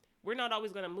mom, we're not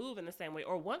always going to move in the same way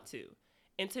or want to.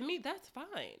 And to me, that's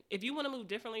fine. If you want to move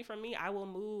differently from me, I will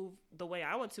move the way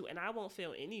I want to, and I won't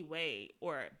feel any way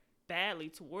or badly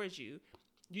towards you.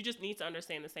 You just need to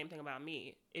understand the same thing about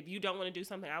me. If you don't want to do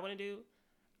something I want to do,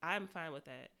 I'm fine with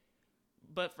that.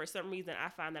 But for some reason, I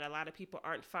find that a lot of people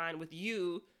aren't fine with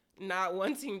you not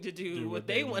wanting to do what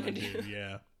they want to do.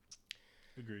 Yeah.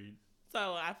 Agreed.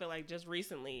 So I feel like just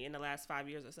recently, in the last 5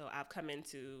 years or so, I've come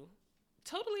into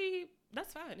totally,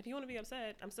 that's fine. If you want to be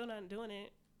upset, I'm still not doing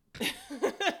it.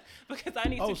 Because I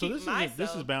need to keep myself.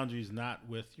 This is boundaries not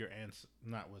with your aunts,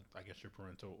 not with, I guess, your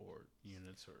parental or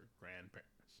units or grandparents.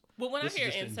 Well, when I hear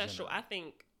ancestral, I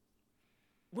think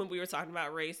when we were talking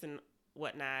about race and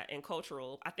whatnot, and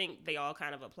cultural, I think they all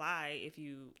kind of apply if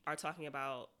you are talking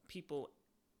about people.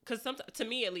 Because to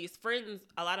me, at least, friends,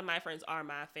 a lot of my friends are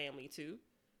my family too.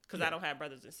 Because I don't have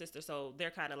brothers and sisters, so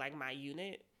they're kind of like my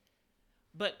unit.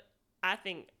 But I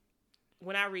think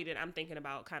when I read it, I'm thinking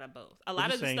about kind of both. A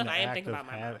lot of the stuff I am thinking about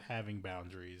my mom. Having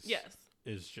boundaries. Yes.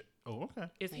 Okay.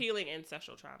 It's healing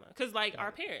ancestral trauma. Because like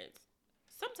our parents,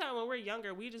 sometimes when we're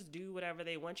younger, we just do whatever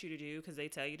they want you to do because they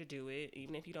tell you to do it,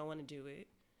 even if you don't want to do it.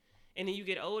 And then you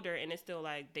get older and it's still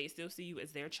like they still see you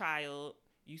as their child.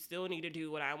 You still need to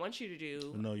do what I want you to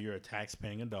do. No, you're a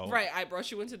tax-paying adult. Right. I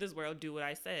brought you into this world. Do what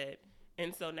I said.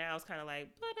 And so now it's kind of like,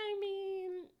 but I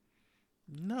mean,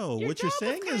 no, what you're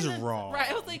saying is wrong.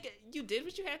 Right. I was like, you did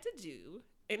what you had to do.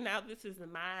 And now this is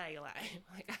my life.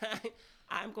 Like,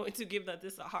 I'm going to give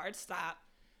this a hard stop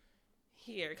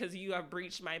here because you have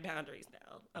breached my boundaries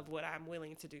now of what I'm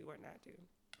willing to do or not do.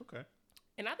 Okay.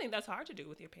 And I think that's hard to do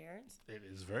with your parents. It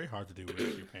is very hard to do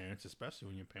with your parents, especially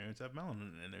when your parents have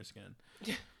melanin in their skin.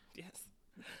 Yes.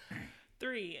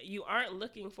 3, you aren't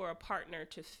looking for a partner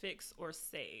to fix or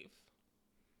save.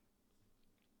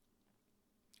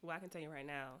 Well, I can tell you right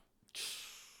now,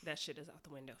 that shit is out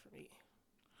the window for me.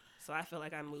 So I feel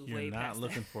like I moved way past that. You're not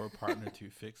looking for a partner to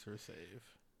fix or save.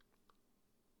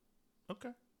 Okay.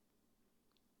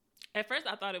 At first,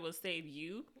 I thought it would save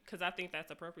you because I think that's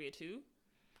appropriate too.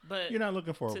 But you're not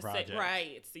looking for a project.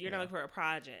 Right. So you're not looking for a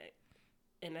project.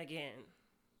 And again,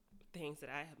 things that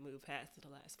I have moved past in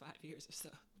the last 5 years or so.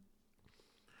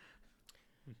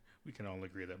 We can all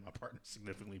agree that my partner's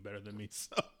significantly better than me,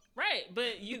 so. Right,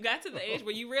 but you got to the age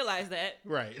where you realize that.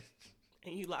 Right.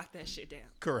 And you lock that shit down.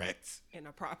 Correct. In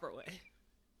a proper way.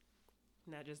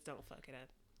 Now just don't fuck it up.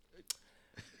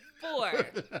 4.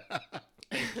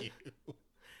 Thank you.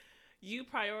 You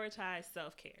prioritize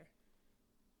self-care.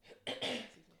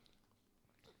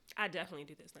 I definitely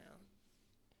do this now.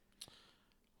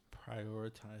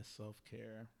 Prioritize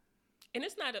self-care. And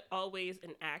it's not always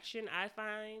an action, I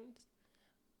find.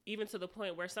 Even to the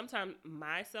point where sometimes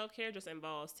my self-care just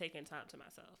involves taking time to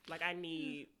myself. Like, I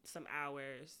need some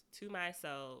hours to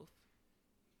myself,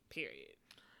 period.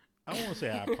 I won't say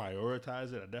I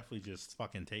prioritize it. I definitely just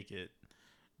fucking take it,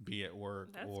 be it work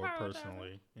or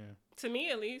personally. Yeah. To me,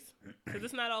 at least. Because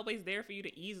it's not always there for you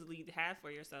to easily have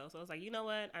for yourself. So I was like, you know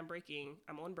what? I'm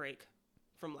on break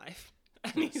from life.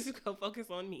 I need to go focus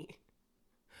on me.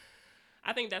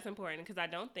 I think that's important because I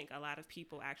don't think a lot of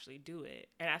people actually do it.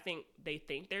 And I think they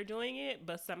think they're doing it,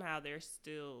 but somehow they're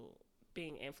still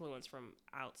being influenced from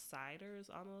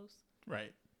outsiders almost.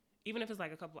 Right. Even if it's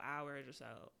like a couple hours or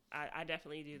so. I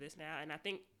definitely do this now. And I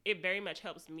think it very much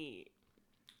helps me,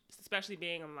 especially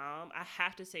being a mom. I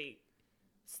have to take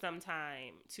some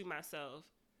time to myself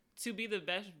to be the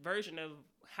best version of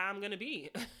how I'm going to be.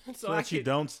 so that you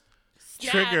don't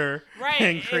trigger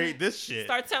and create this shit.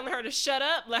 Start telling her to shut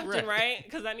up left and right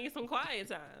because I need some quiet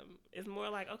time. It's more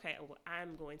like, okay, well,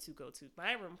 I'm going to go to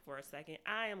my room for a second.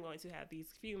 I am going to have these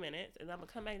few minutes and I'm going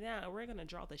to come back down and we're going to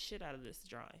draw the shit out of this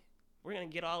drawing. We're going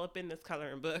to get all up in this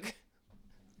coloring book.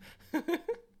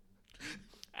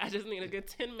 I just need a good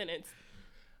 10 minutes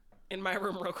in my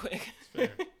room real quick.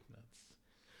 Fair.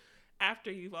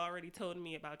 After you've already told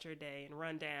me about your day and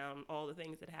run down all the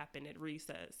things that happened at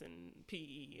recess and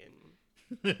PE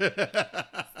and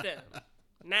STEM.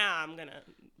 Now I'm going to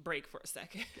break for a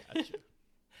second. Gotcha.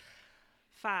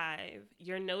 5,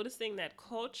 you're noticing that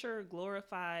culture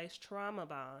glorifies trauma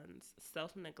bonds,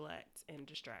 self-neglect, and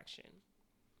distraction.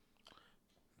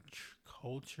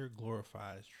 Culture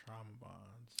glorifies trauma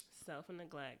bonds.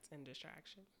 Self-neglect and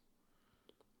distraction.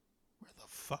 Where the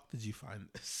fuck did you find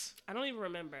this? I don't even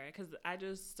remember because I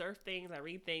just surf things, I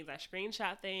read things, I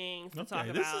screenshot things to talk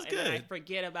this about, is and then I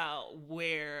forget about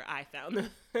where I found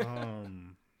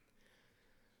them.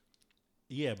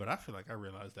 Yeah, but I feel like I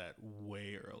realized that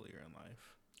way earlier in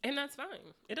life. And that's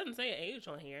fine. It doesn't say an age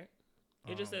on here.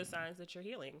 It just says signs that you're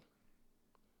healing.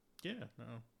 Yeah,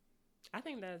 no. I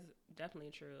think that's definitely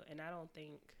true. And I don't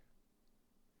think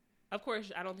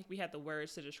we had the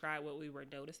words to describe what we were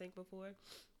noticing before.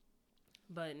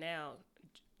 But now,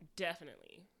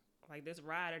 definitely, like this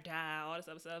ride or die, all this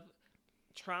other stuff,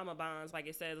 trauma bonds, like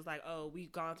it says, it's like, oh,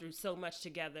 we've gone through so much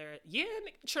together. Yeah,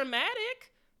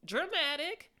 traumatic,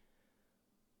 dramatic,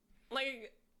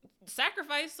 like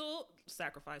sacrificial.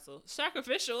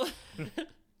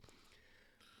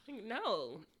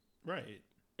 No. Right.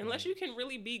 Unless you can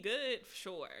really be good,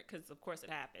 sure, because of course it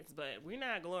happens. But we're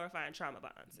not glorifying trauma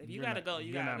bonds. If you gotta go,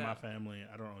 you gotta go. You're not my family.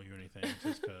 I don't owe you anything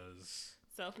just because.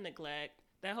 Self-neglect,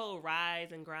 that whole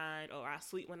rise and grind, or I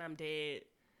sleep when I'm dead.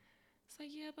 It's like,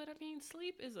 yeah, but I mean,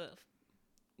 sleep is a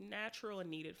natural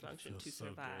and needed function to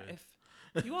survive.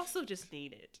 You also just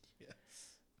need it. Yes.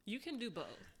 You can do both.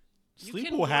 You Sleep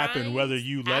can will happen grind whether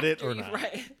you let it or after not.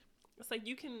 Right. It's like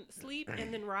you can sleep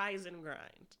and then rise and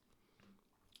grind.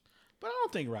 But I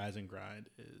don't think rise and grind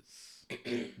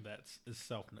is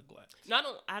self neglect. No,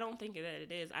 I don't think that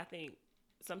it is. I think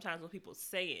sometimes when people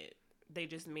say it, they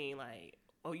just mean like,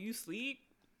 oh, you sleep?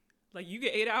 Like you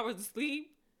get 8 hours of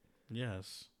sleep?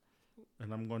 Yes.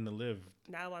 And I'm going to live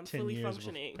Now I'm 10 fully years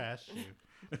functioning. past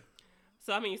you.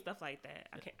 So I mean stuff like that.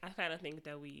 I kind of think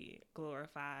that we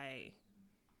glorify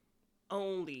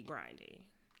only grinding.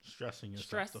 Stressing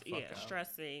yourself the fuck out.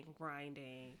 Stressing,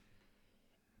 grinding,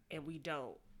 and we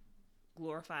don't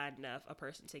glorify enough a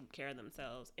person taking care of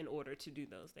themselves in order to do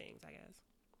those things, I guess.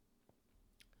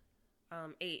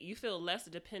 8, you feel less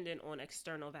dependent on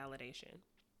external validation.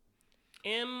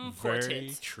 Important.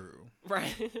 Very true.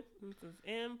 Right. This is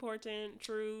important,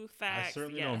 true, facts. I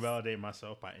certainly don't validate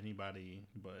myself by anybody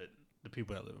but the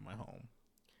people that live in my home.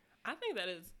 I think that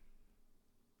is...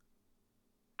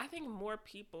 I think more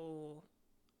people...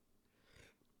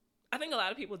 I think a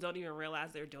lot of people don't even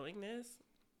realize they're doing this.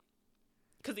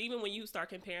 Because even when you start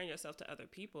comparing yourself to other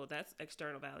people, that's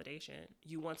external validation.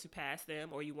 You want to pass them,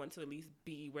 or you want to at least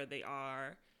be where they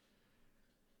are.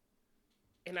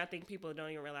 And I think people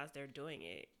don't even realize they're doing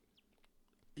it.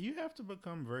 You have to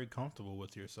become very comfortable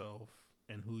with yourself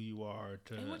and who you are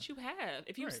and what you have.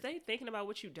 If you Right. stay thinking about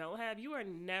what you don't have, you are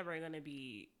never going to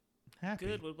be happy.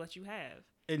 good with what you have.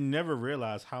 And never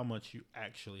realize how much you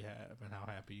actually have and how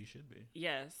happy you should be.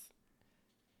 Yes.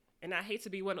 And I hate to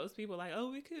be one of those people like,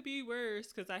 oh, it could be worse,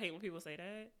 because I hate when people say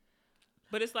that.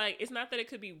 But it's like, it's not that it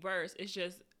could be worse. It's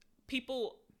just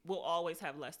people will always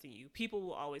have less than you. People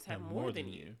will always have more than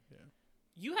you. Yeah.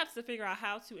 You have to figure out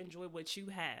how to enjoy what you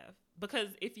have. Because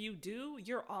if you do,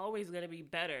 you're always going to be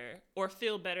better or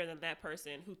feel better than that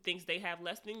person who thinks they have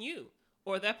less than you.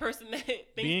 Or that person that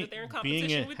thinks that they're in competition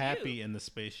with you. Being happy in the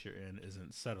space you're in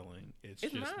isn't settling. It's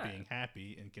just not. being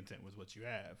happy and content with what you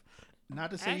have. Not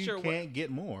to say As you you're can't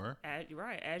get more.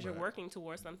 Right. As you're But- working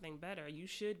towards something better, you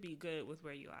should be good with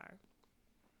where you are.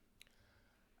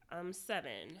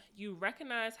 7, you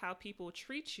recognize how people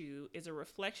treat you is a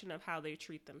reflection of how they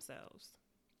treat themselves.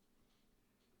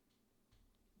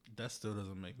 That still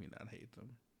doesn't make me not hate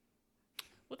them.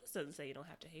 Well, this doesn't say you don't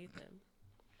have to hate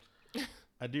them.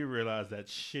 I do realize that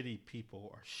shitty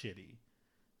people are shitty.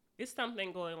 It's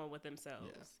something going on with themselves.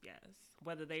 Yeah. Yes.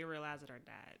 Whether they realize it or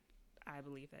not, I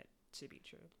believe that to be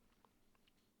true.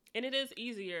 And it is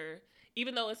easier,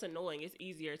 even though it's annoying, it's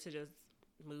easier to just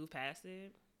move past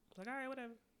it. It's like, all right,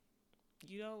 whatever.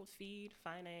 You don't feed,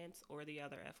 finance, or the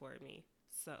other F word me.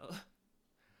 So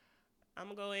I'm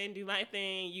going to go ahead and do my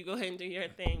thing. You go ahead and do your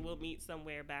thing. We'll meet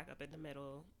somewhere back up in the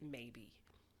middle, maybe.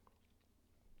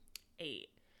 8,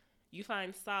 you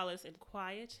find solace in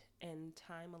quiet and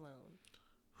time alone.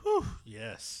 Whew,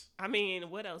 yes. I mean,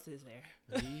 what else is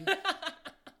there?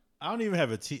 I don't even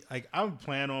have a TV. Like, I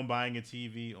plan on buying a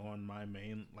TV on my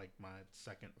main, like my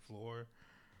second floor,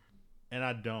 and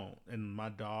I don't. And my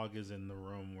dog is in the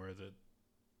room where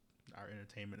our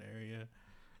entertainment area,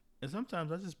 and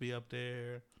sometimes I just be up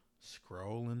there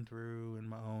scrolling through in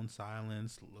my own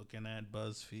silence, looking at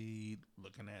BuzzFeed,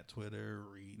 looking at Twitter,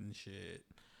 reading shit.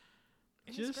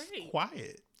 And Just it's great.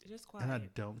 quiet. Just quiet. And I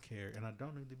don't care, and I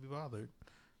don't need to be bothered.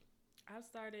 I've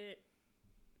started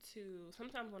to,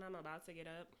 sometimes when I'm about to get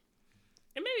up,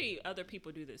 and maybe other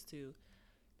people do this too,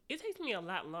 it takes me a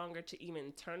lot longer to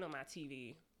even turn on my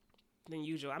TV than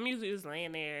usual. I'm usually just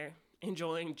laying there,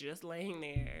 enjoying just laying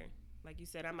there. Like you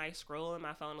said, I might scroll on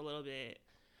my phone a little bit,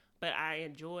 but I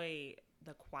enjoy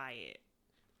the quiet.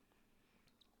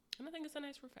 And I think it's a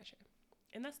nice refresher.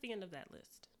 And that's the end of that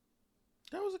list.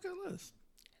 That was a good list.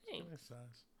 Thanks. Nice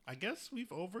size. I guess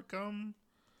we've overcome.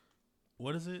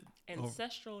 What is it?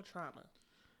 Ancestral trauma.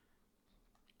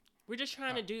 We're just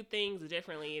trying to do things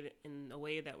differently in a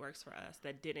way that works for us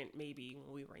that didn't maybe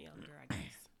when we were younger, I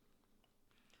guess.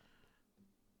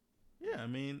 Yeah, I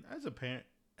mean, as a parent,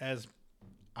 I'm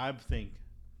not a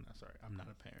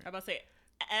parent. I'm about to say,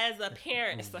 as a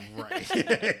parent, it's like,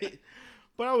 Right.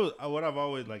 But what I've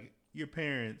always, like, your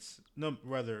parents, no,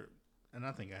 rather, and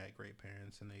I think I had great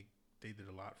parents, and they did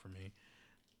a lot for me.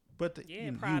 But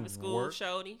private school,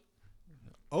 shorty.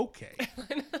 Okay.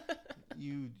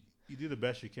 you do the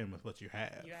best you can with what you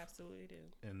have. You absolutely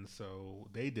do. And so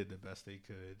they did the best they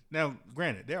could. Now,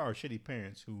 granted, there are shitty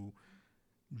parents who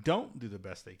don't do the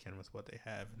best they can with what they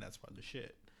have, and that's why they're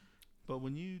shit. But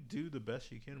when you do the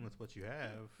best you can with what you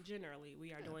have, generally,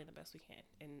 we are doing the best we can,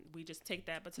 and we just take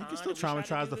that baton. you can still and we try to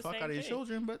traumatize do the fuck out of your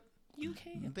children, but you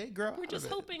can. they grow. We're out just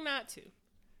of it. hoping not to.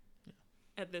 Yeah.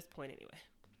 At this point, anyway.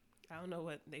 I don't know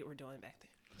what they were doing back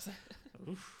then.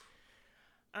 Oof.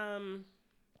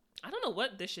 I don't know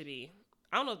what this should be.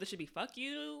 I don't know if this should be "fuck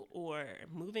you" or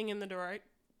 "moving in the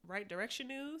right direction"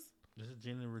 news. Is it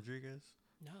Gina Rodriguez?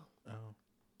 No. Oh.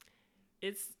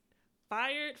 It's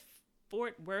fired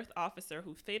Fort Worth officer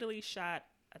who fatally shot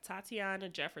a Tatiana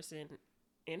Jefferson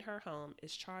in her home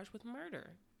is charged with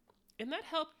murder. And that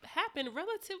happened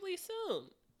relatively soon.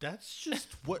 That's just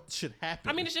what should happen.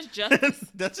 I mean, it's just justice.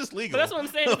 That's just legal. But that's what I'm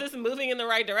saying. Is this moving in the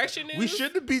right direction news? We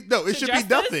shouldn't be. No, it should justice? be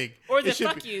nothing. Or is it should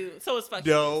fuck be, you? So it's fuck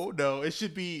you. No. It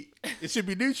should be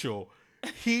neutral.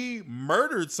 He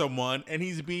murdered someone and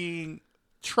he's being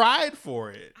tried for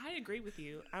it. I agree with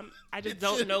you. I just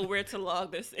don't know where to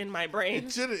log this in my brain.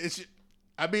 It should.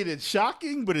 I mean, it's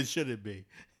shocking, but it shouldn't be.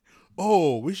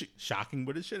 Oh, shocking,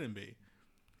 but it shouldn't be.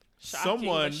 Shocking,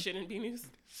 but shouldn't be news.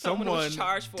 Someone was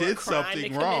charged for did a crime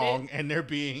something wrong, and they're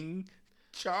being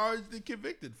charged and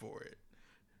convicted for it.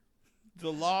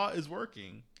 The law is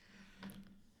working.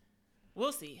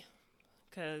 We'll see,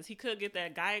 because he could get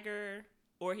that Geiger,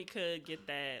 or he could get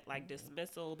that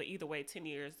dismissal. But either way, 10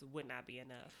 years would not be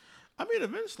enough. I mean,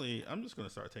 eventually, I'm just gonna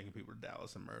start taking people to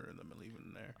Dallas and murdering them and leaving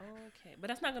them there. Okay, but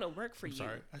that's not gonna work for you.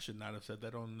 Sorry, I should not have said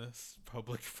that on this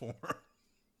public forum.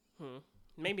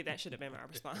 Maybe that should have been my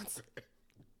response.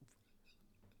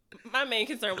 My main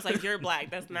concern was you're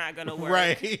black. That's not gonna work.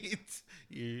 Right.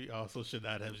 You also should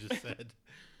not have just said,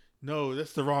 no,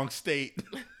 that's the wrong state.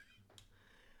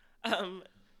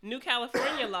 New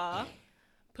California law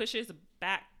pushes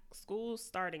back school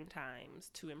starting times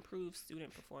to improve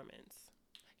student performance.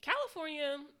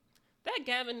 California, that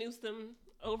Gavin Newsom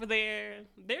over there,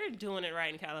 they're doing it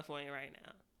right in California right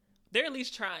now. They're at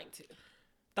least trying to.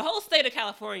 The whole state of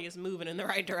California is moving in the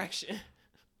right direction.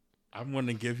 I'm going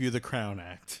to give you the Crown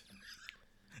Act.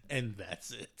 And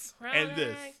that's it. Crown and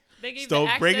this. Act, they gave Don't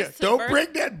the bring access to Don't birth.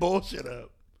 bring that bullshit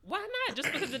up. Why not?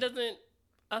 Just because it doesn't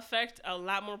affect a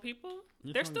lot more people?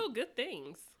 They're still good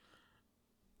things.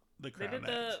 The They Crown did Act.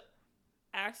 the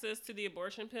access to the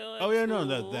abortion pill. at Oh, yeah, no,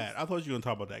 schools. that. I thought you were going to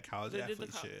talk about that college They did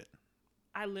athlete the shit.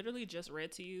 I literally just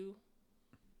read to you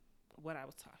what I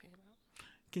was talking about.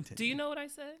 Continue. Do you know what I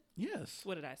said? Yes.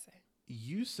 What did I say?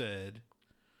 You said,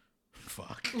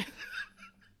 fuck.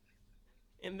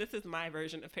 And this is my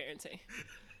version of parenting.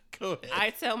 Go ahead.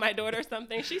 I tell my daughter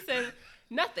something. She says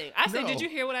nothing. I said, No. "Did you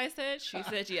hear what I said?" She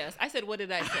said, "Yes." I said, "What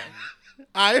did I say?"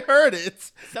 I heard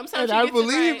it. Sometimes and she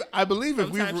gets it right. I believe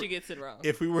Sometimes she gets it wrong.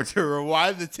 if we were to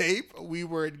rewind the tape, we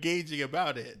were engaging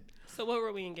about it. So what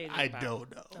were we engaging I about?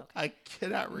 don't know. Okay. I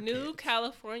cannot recall. New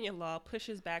California law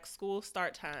pushes back school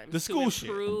start times The school to shit.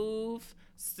 improve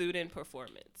student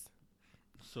performance.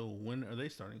 So when are they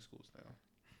starting schools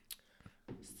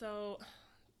now? So,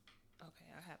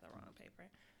 okay, I have the wrong paper.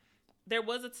 There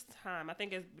was a time, I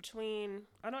think it's between,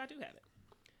 oh no, I do have it.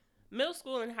 Middle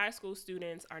school and high school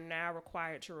students are now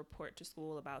required to report to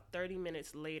school about 30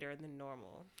 minutes later than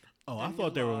normal. Oh, The I new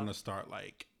thought they were law. going to start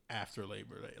after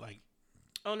Labor Day.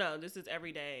 Oh no, this is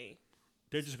every day.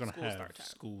 They're just going to School have start time.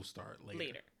 school start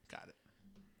later. Got it.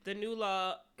 The new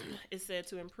law is said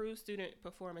to improve student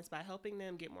performance by helping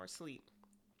them get more sleep.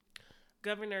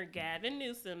 Governor Gavin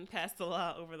Newsom passed the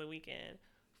law over the weekend,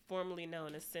 formerly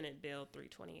known as Senate Bill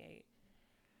 328.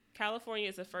 California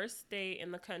is the first state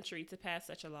in the country to pass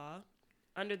such a law.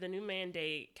 Under the new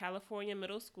mandate, California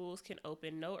middle schools can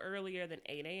open no earlier than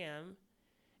 8 a.m.,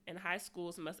 and high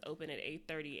schools must open at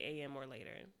 8:30 a.m. or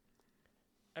later.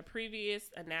 A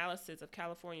previous analysis of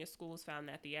California schools found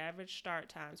that the average start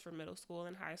times for middle school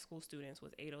and high school students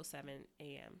was 8:07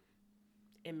 a.m.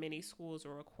 And many schools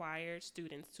will require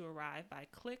students to arrive by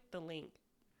click the link.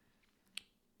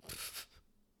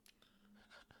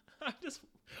 I just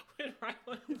went right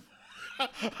on.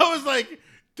 I was like,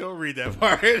 don't read that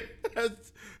part.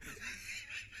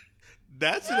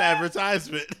 That's an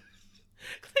advertisement.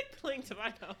 Click the link to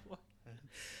find out more.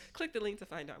 Click the link to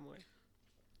find out more.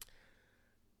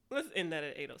 Let's end that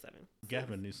at 8:07.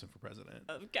 Gavin Newsom for president.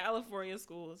 Of California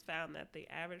schools found that the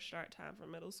average start time for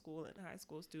middle school and high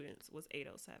school students was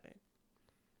 8:07.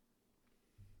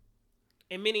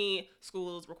 And many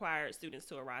schools require students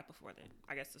to arrive before then,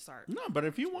 I guess, to start. No, but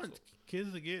if you want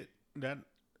kids to get that,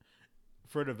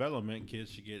 for development, kids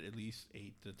should get at least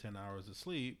 8 to 10 hours of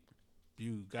sleep.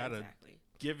 You got to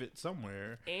give it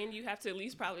somewhere. And you have to at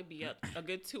least probably be up a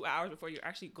good 2 hours before you're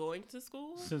actually going to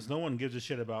school. Since no one gives a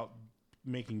shit about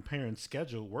making parents'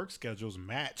 work schedules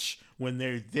match when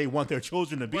they want their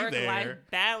children to be there. Work-life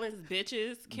balance,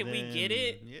 bitches. Can we get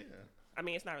it? Yeah. I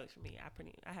mean, it's not really for me.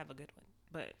 I have a good one.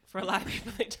 But for a lot of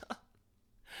people, they don't.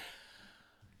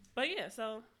 But yeah,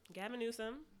 so Gavin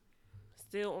Newsom,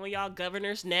 still on y'all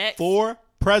governor's neck. For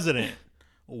president.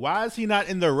 Why is he not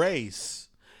in the race?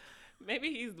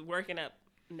 Maybe he's working up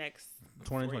next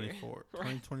 2024. Right.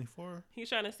 2024? He's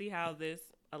trying to see how this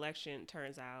election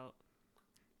turns out.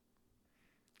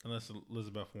 Unless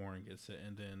Elizabeth Warren gets it,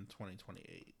 and then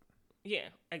 2028. Yeah,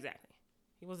 exactly.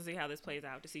 He wants to see how this plays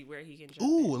out to see where he can jump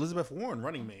Ooh, in. Elizabeth Warren,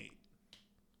 running mate.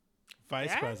 Vice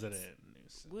That President.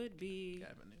 Newsom. Would be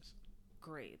Gavin Newsom.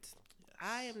 great. Yes.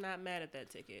 I am not mad at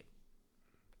that ticket.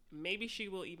 Maybe she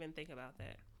will even think about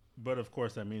that. But of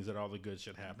course, that means that all the good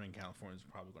shit happening in California is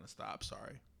probably going to stop.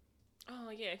 Sorry.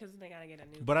 Oh, yeah, because they got to get a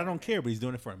new... But I don't care, but he's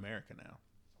doing it for America now.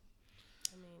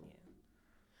 I mean,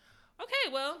 yeah.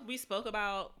 Okay, well, we spoke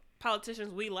about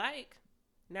politicians we like.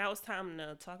 Now it's time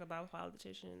to talk about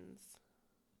politicians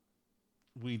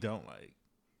We don't like.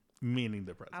 Meaning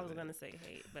the president. I was going to say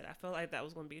hate, but I felt like that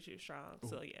was going to be too strong. Ooh.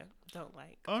 So, yeah, don't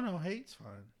like. Oh, no, hate's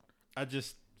fine. I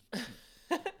just...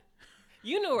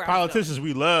 You knew where Politicians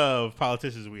we love,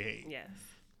 politicians we hate. Yes.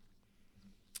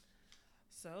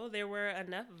 So there were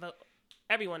enough votes.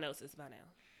 Everyone knows this by now.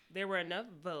 There were enough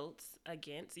votes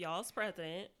against y'all's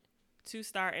president to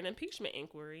start an impeachment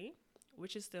inquiry,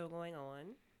 which is still going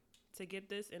on, to get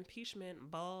this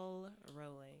impeachment ball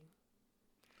rolling.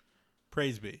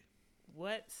 Praise be.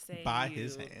 What say By you?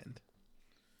 his hand.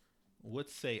 What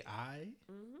say I?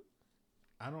 Mm-hmm.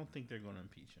 I don't think they're going to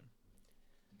impeach him.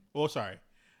 Well, sorry.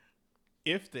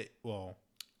 If they... Well...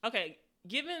 Okay,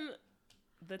 given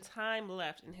the time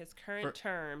left in his current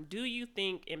term, do you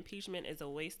think impeachment is a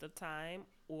waste of time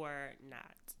or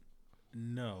not?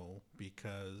 No,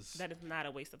 because... That is not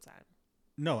a waste of time.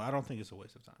 No, I don't think it's a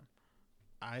waste of time.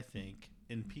 I think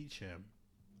impeach him.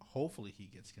 Hopefully he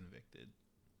gets convicted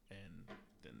and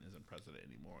then isn't president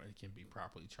anymore and can be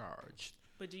properly charged.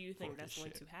 But do you think for that's his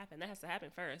going shit. to happen? That has to happen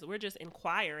first. We're just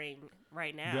inquiring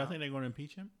right now. Do I think they're going to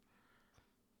impeach him?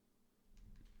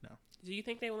 No. Do you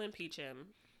think they will impeach him?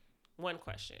 One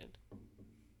question.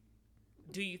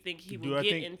 Do you think he Do will I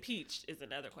get think- impeached is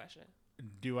another question.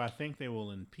 Do I think they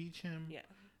will impeach him? Yeah.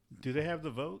 Do they have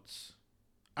the votes?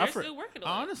 They're still working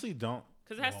I on it. honestly don't.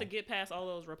 Because it has to well, get past all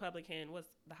those Republican, what's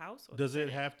the House? Or Does the it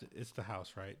Senate? have to? It's the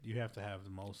House, right? You have to have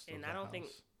the most. And of I the don't think-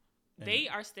 House. And They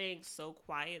are staying so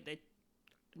quiet that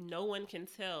no one can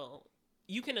tell.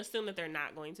 You can assume that they're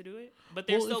not going to do it, but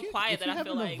they're Well, so if you- quiet if that you I have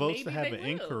feel enough like votes maybe to have they an will.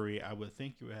 inquiry, I would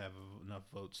think you would have enough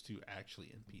votes to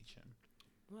actually impeach him.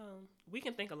 Well, we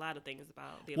can think a lot of things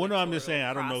about the Well, no, I'm just electoral saying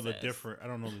I don't know the process. I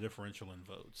don't know the differential in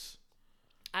votes.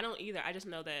 I don't either. I just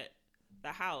know that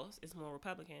the House is more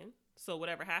Republican. So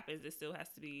whatever happens, it still has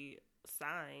to be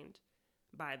signed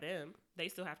by them. They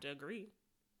still have to agree.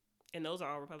 And those are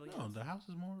all Republicans. No, the House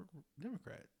is more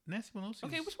Democrat. Nancy Pelosi.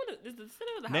 Okay, which one is the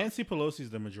Senate or the House? Nancy Pelosi is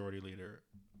the majority leader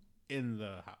in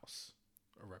the House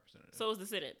of Representatives. So is the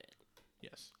Senate then?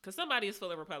 yes, Because somebody is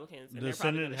full of Republicans. And the they're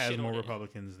probably Senate gonna has shit more on it.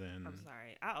 Republicans than. I'm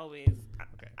sorry.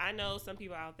 Okay. I know some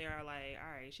people out there are like,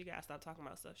 all right, she got to stop talking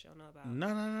about stuff she don't know about.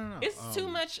 No. It's too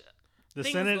much. The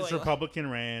things Senate's going on. Republican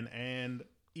ran, and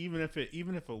even if it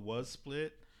was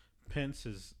split, Pence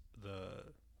is the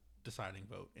deciding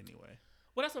vote anyway.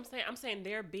 Well, that's what I'm saying. I'm saying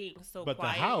they're being so But the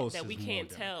quiet House that we is more can't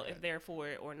tell Democrat. if they're for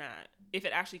it or not. If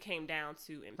it actually came down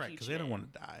to impeachment. Right, because they don't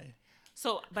want to die.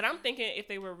 So, but I'm thinking if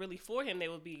they were really for him, they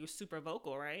would be super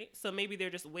vocal, right? So maybe they're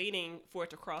just waiting for it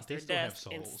to cross They their still have desk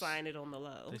and souls. sign it on the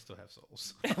low. They still have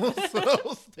souls.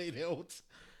 So they don't.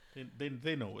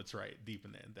 They know what's right deep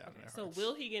in down Okay, their so hearts.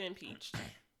 will he get impeached?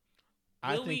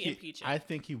 I will we think impeach him? I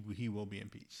think he will be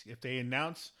impeached if they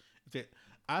announce.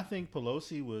 I think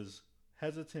Pelosi was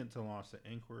hesitant to launch the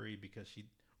inquiry because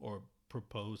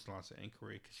proposed to launch the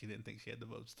inquiry because she didn't think she had the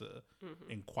votes to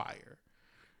inquire.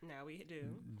 Now we do.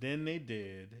 Then they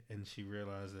did, and she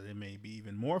realized that it may be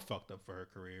even more fucked up for her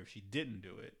career if she didn't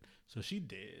do it. So she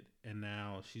did, and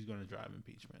now she's going to drive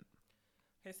impeachment.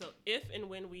 Okay, so if and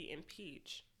when we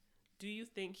impeach, do you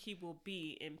think he will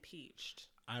be impeached?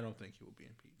 I don't think he will be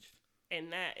impeached.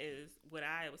 And that is what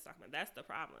I was talking about. That's the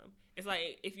problem. It's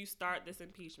like if you start this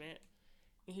impeachment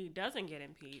and he doesn't get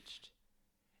impeached,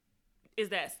 is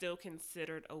that still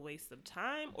considered a waste of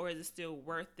time, or is it still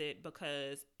worth it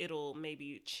because it'll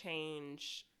maybe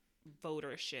change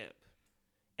votership?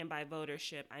 And by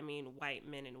votership, I mean white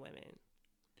men and women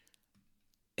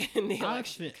in the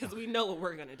election, because we know what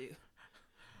we're going to do.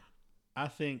 I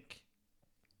think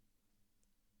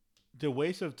the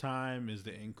waste of time is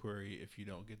the inquiry if you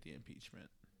don't get the impeachment.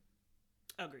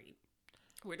 Agreed.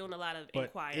 We're doing a lot of But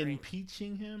inquiring.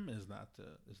 impeaching him is not the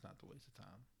waste of time.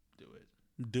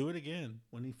 Do it again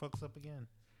when he fucks up again.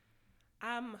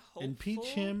 I'm hopeful. Impeach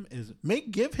him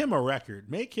give him a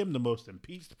record. Make him the most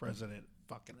impeached president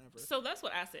fucking ever. So that's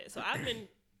what I said. So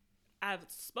I've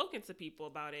spoken to people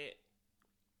about it,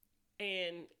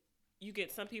 and you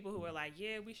get some people who are like,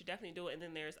 yeah, we should definitely do it. And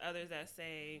then there's others that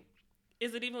say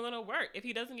is it even going to work? If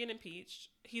he doesn't get impeached,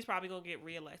 he's probably going to get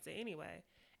reelected anyway.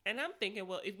 And I'm thinking,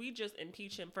 well, if we just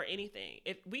impeach him for anything,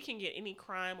 if we can get any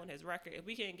crime on his record, if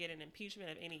we can get an impeachment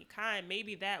of any kind,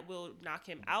 maybe that will knock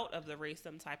him out of the race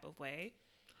some type of way.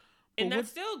 And But that's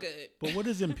still good. But what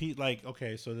does impeach like?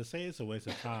 Okay, so to say it's a waste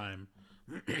of time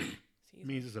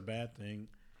means it's a bad thing.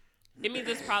 It means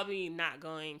it's probably not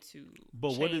going to.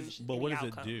 But what does it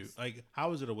outcomes. do? Like,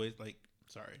 how is it a waste? Like,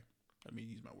 sorry, let me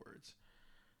use my words.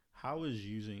 How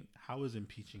is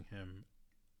impeaching him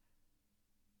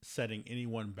setting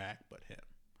anyone back but him?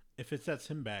 If it sets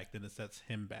him back, then it sets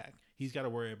him back. He's got to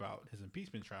worry about his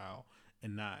impeachment trial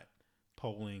and not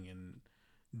polling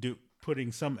and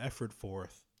putting some effort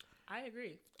forth. I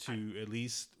agree. To at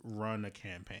least run a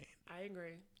campaign. I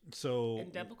agree. So,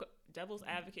 and devil's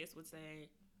advocates would say,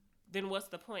 then what's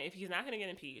the point? If he's not going to get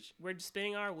impeached, we're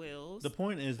spinning our wheels. The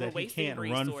point is that he can't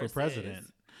run for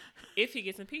president. If he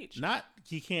gets impeached. Not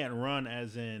he can't run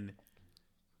as in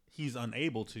he's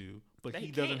unable to, but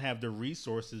he doesn't have the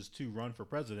resources to run for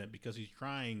president because he's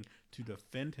trying to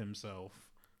defend himself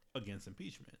against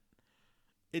impeachment.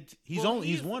 He's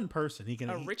one person. He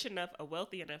can rich enough, a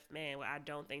wealthy enough man where I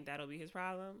don't think that'll be his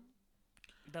problem.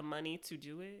 The money to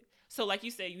do it. So like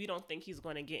you said, you don't think he's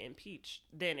going to get impeached.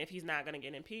 Then if he's not going to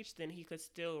get impeached, then he could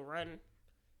still run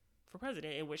for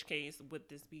president. In which case, would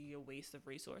this be a waste of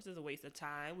resources, a waste of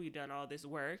time? We've done all this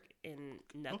work and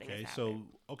nothing has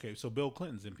happened. So Bill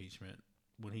Clinton's impeachment,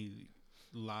 when he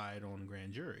lied on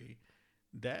grand jury,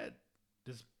 that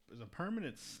is a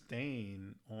permanent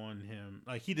stain on him.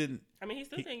 Like he didn't. I mean, he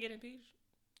didn't get impeached.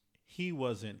 He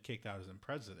wasn't kicked out as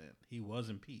president. He was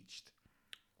impeached.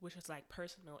 Which is like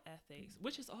personal ethics,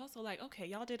 which is also like, okay,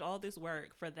 y'all did all this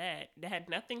work for that had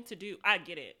nothing to do. I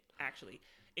get it, actually.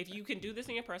 If you can do this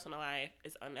in your personal life,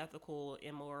 it's unethical,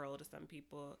 immoral to some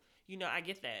people. I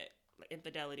get that. Like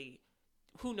infidelity.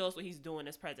 Who knows what he's doing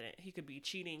as president? He could be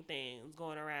cheating things,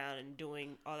 going around and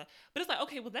doing all that. But it's like,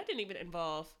 okay, well, that didn't even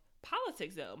involve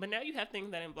politics, though. But now you have things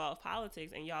that involve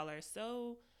politics, and y'all are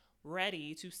so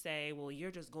ready to say, well, you're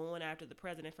just going after the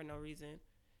president for no reason.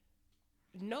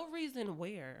 No reason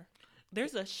where.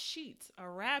 There's a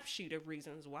rap sheet of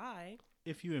reasons why.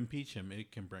 If you impeach him,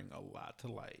 it can bring a lot to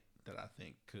light that I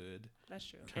think could. That's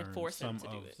true. Turn and force some him to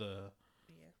do of it.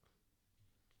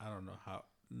 I don't know how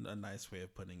a nice way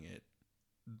of putting it.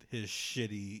 His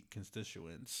shitty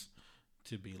constituents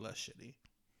to be less shitty.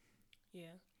 Yeah,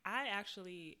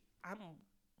 I'm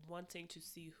wanting to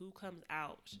see who comes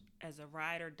out as a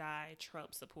ride or die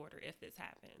Trump supporter if this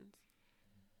happens.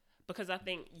 Because I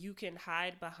think you can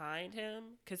hide behind him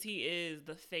because he is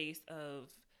the face of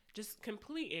just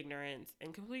complete ignorance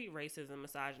and complete racism,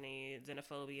 misogyny,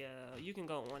 xenophobia. You can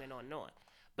go on and on and on.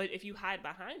 But if you hide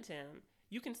behind him,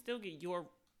 you can still get your,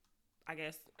 I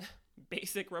guess,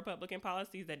 basic Republican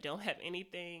policies that don't have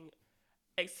anything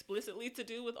explicitly to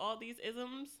do with all these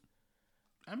isms.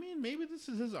 I mean, maybe this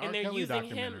is his R. And they're Kelly using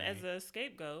documentary him as a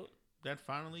scapegoat. that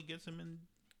finally gets him in.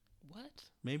 What?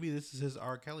 Maybe this is his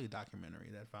R. Kelly documentary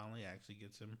that finally actually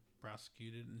gets him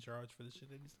prosecuted and charged for the shit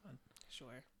that he's done.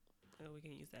 Sure. We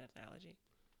can use that analogy.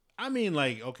 I mean,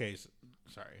 like, okay,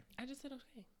 sorry. I just said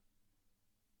okay.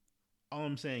 All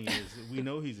I'm saying is we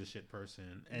know he's a shit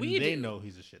person, and they know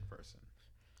he's a shit person.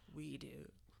 We do.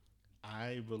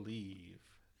 I believe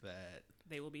that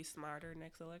they will be smarter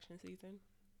next election season.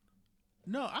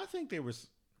 No, I think they were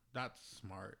not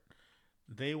smart.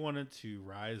 They wanted to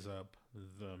rise up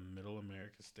the middle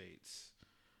America states,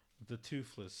 the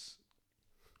toothless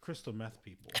crystal meth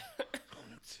people,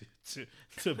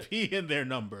 to be in their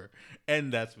number,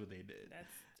 and that's what they did.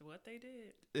 That's what they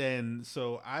did. And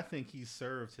so I think he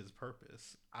served his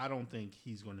purpose. I don't think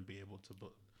he's going to be able to.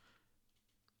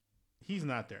 He's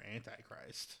not their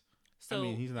antichrist. So I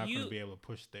mean, he's not going to be able to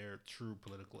push their true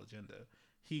political agenda.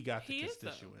 He got the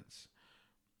constituents.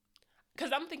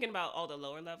 Because I'm thinking about all the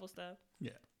lower level stuff.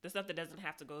 Yeah. The stuff that doesn't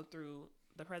have to go through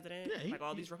the president. Yeah, like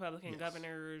all these Republican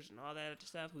governors and all that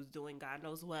stuff who's doing God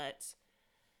knows what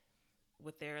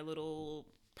with their little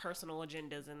personal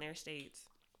agendas in their states.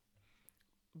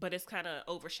 But it's kind of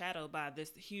overshadowed by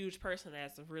this huge person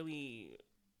that's really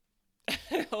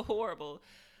horrible.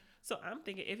 So I'm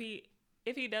thinking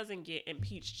if he doesn't get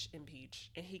impeached, and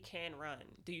he can run,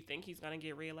 do you think he's going to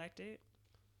get reelected?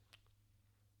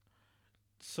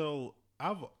 So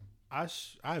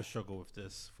I've struggled with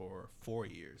this for 4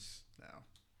 years now.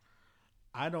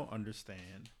 I don't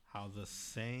understand how the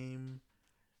same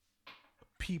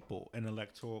people in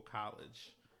Electoral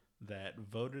College that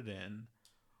voted in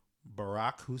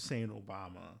Barack Hussein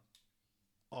Obama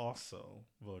also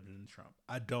voted in Trump.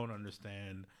 I don't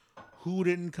understand who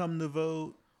didn't come to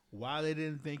vote, why they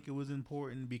didn't think it was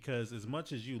important, because as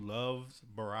much as you loved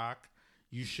Barack,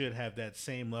 you should have that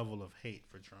same level of hate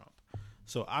for Trump.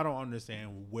 So I don't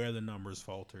understand where the numbers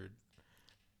faltered,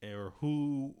 or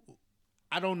who.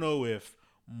 I don't know if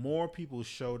more people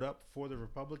showed up for the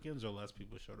Republicans or less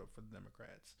people showed up for the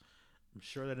Democrats. I'm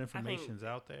sure that information's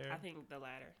out there. I think the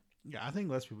latter. Yeah, I think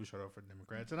less people showed up for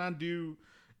Democrats, and I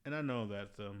know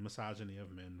that the misogyny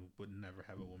of men would never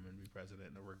have a woman be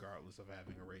president, regardless of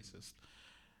having a racist.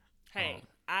 Hey,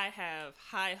 I have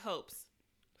high hopes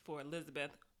for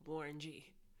Elizabeth Warren G.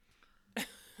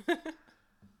 Because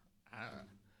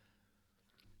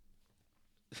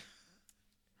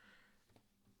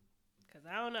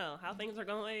I don't know how things are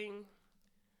going.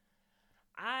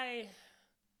 I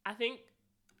think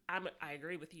I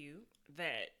agree with you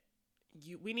that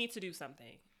we need to do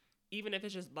something, even if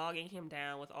it's just bogging him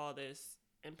down with all this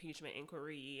impeachment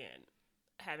inquiry and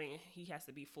he has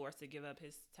to be forced to give up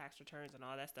his tax returns and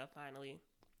all that stuff finally.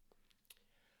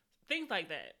 Things like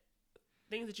that.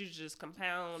 Things that you just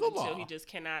compound Football. until he just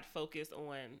cannot focus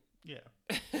on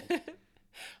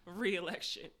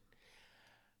re-election.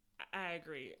 I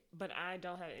agree, but I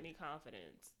don't have any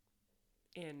confidence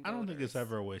in voters. I don't think it's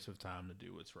ever a waste of time to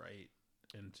do what's right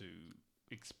and to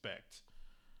expect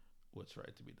what's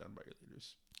right to be done by your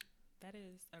leaders. That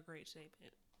is a great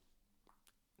statement.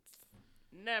 It's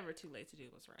never too late to do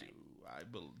what's right.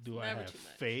 Do I have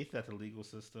faith that the legal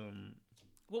system?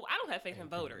 Well, I don't have faith in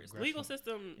voters. Legal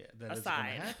system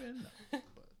aside, happen. No,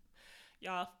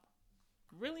 y'all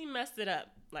really messed it up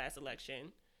last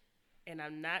election, and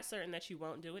I'm not certain that you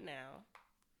won't do it now.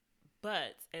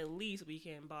 But at least we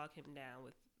can bog him down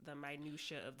with the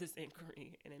minutia of this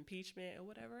inquiry and impeachment or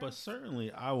whatever. But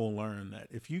certainly, I will learn that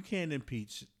if you can't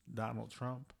impeach Donald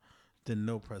Trump, then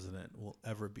no president will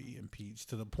ever be impeached,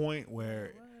 to the point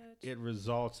where it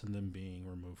results in them being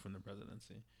removed from the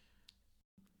presidency.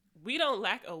 We don't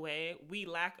lack a way; we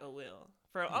lack a will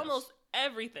for almost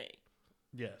everything.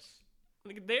 Yes,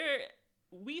 like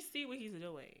we see what he's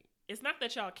doing. It's not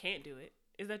that y'all can't do it;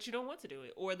 it's that you don't want to do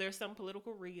it, or there's some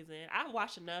political reason. I've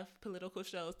watched enough political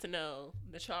shows to know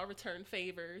that y'all return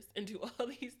favors and do all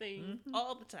these things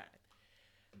all the time.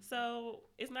 So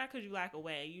it's not because you lack a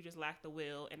way; you just lack the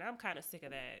will, and I'm kind of sick of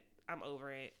that. I'm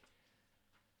over it,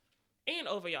 and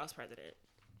over y'all's president.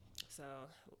 So,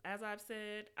 as I've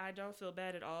said, I don't feel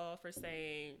bad at all for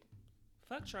saying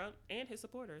fuck Trump and his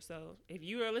supporters. So, if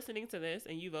you are listening to this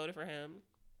and you voted for him,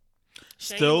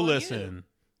 still listen.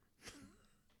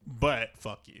 But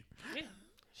fuck you. Yeah.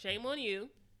 Shame on you.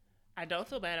 I don't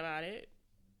feel bad about it.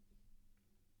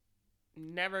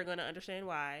 Never gonna understand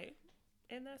why.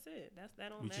 And that's it. That's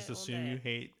that on we that. We just assume you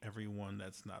hate everyone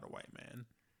that's not a white man.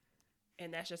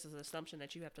 And that's just an assumption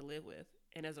that you have to live with.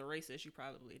 And as a racist, you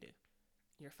probably do.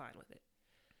 You're fine with it.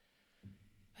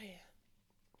 But yeah.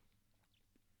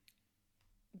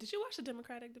 Did you watch the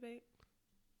Democratic debate?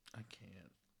 I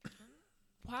can't.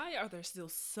 Why are there still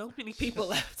so many people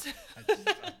left?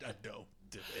 I don't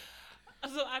do it.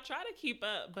 So I try to keep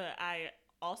up, but I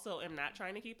also am not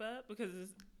trying to keep up because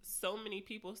there's so many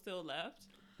people still left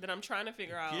that I'm trying to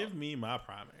figure out. Give me my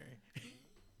primary.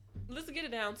 Let's get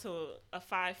it down to a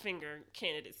 5-finger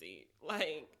candidacy.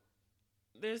 Like,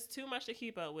 there's too much to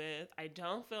keep up with. I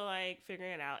don't feel like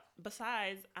figuring it out.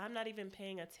 Besides, I'm not even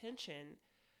paying attention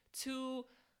to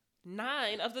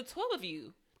 9 of the 12 of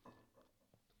you.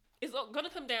 It's going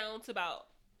to come down to about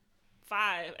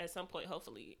 5 at some point,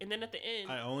 hopefully. And then at the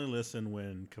end... I only listen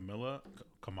when Kamala,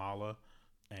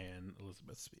 and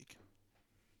Elizabeth speak.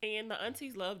 And the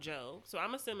aunties love Joe. So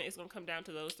I'm assuming it's going to come down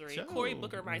to those 3. Joe. Cory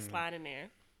Booker might slide in there.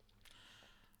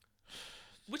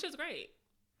 Which is great.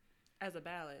 As a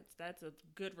balance, that's a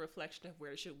good reflection of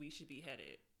where we should be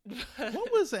headed.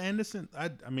 What was Anderson?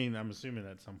 I mean, I'm assuming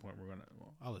at some point we're gonna.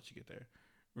 Well, I'll let you get there.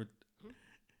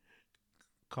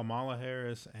 Kamala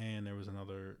Harris, and there was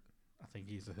another. I think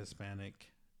he's a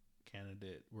Hispanic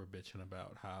candidate. We're bitching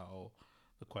about how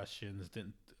the questions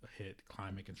didn't hit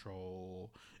climate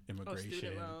control,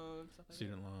 immigration,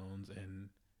 student loans, and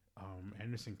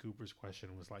Anderson Cooper's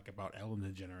question was like about Ellen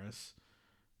DeGeneres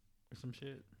or some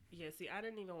shit. Yeah, see, I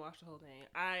didn't even watch the whole thing.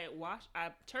 I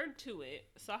turned to it,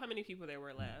 saw how many people there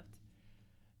were left.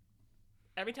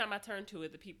 Every time I turned to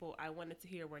it, the people I wanted to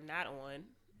hear were not on,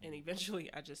 and eventually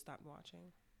I just stopped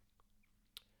watching.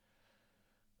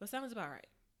 But sounds about right.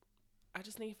 I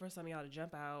just need for some of y'all to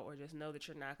jump out or just know that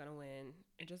you're not going to win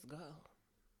and just go.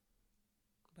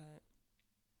 But,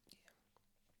 yeah.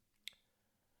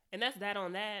 And that's that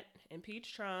on that.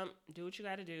 Impeach Trump. Do what you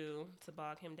got to do to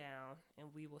bog him down. And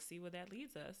we will see where that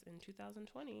leads us in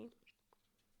 2020.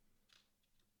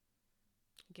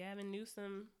 Gavin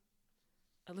Newsom,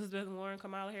 Elizabeth Warren,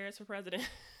 Kamala Harris for president.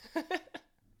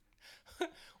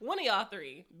 One of y'all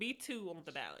three. Be two on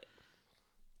the ballot.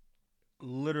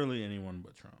 Literally anyone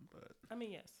but Trump. But I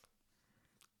mean, yes.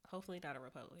 Hopefully not a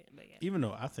Republican, but yeah. even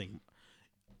though I think,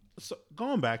 so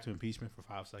going back to impeachment for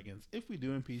 5 seconds, if we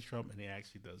do impeach Trump and he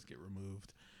actually does get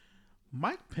removed,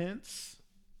 Mike Pence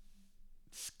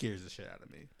scares the shit out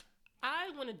of me.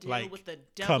 I want to deal Like with the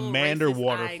double Commander racist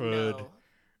Waterford,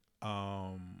 I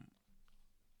know.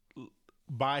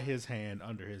 by his hand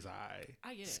under his eye,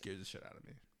 I get it. scares the shit out of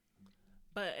me.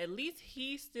 But at least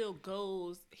he still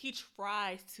goes, he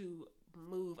tries to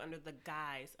move under the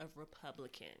guise of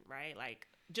Republican, right? Like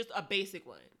just a basic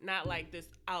one, not like this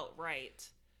outright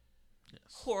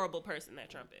horrible person that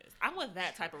Trump is. I want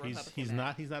that type of Republican.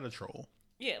 He's not a troll.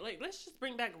 Yeah, like let's just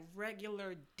bring back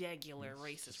regular,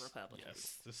 racist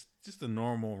Republicans. Yes, just the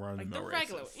normal run Like of the no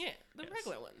regular, racist.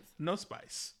 regular ones. No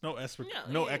spice, no extra,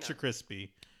 No, extra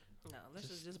crispy. No, let's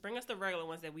just bring us the regular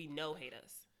ones that we know hate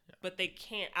us, but they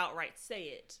can't outright say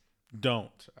it.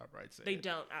 Don't outright say They it.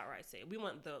 don't outright say it. We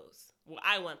want those. Well,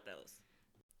 I want those.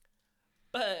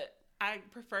 But I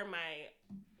prefer my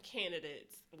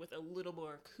candidates with a little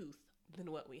more couth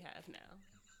than what we have now.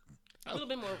 A little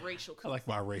bit more racial couth. I like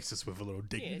my racist with a little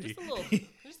dignity. Yeah,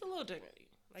 just a little dignity.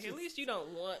 Like at least you don't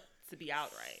want to be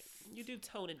outright. You do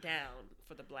tone it down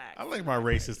for the blacks. I like my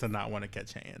racist to not want to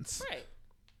catch hands. Right.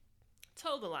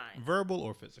 Toe the line. Verbal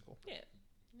or physical. Yeah.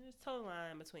 Just toe the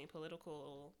line between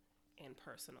political and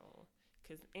personal,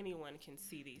 because anyone can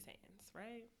see these hands,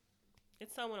 right?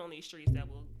 It's someone on these streets that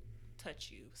will touch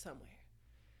you somewhere.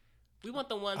 We want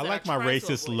the ones I that like are my trying to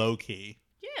racist avoid. low key.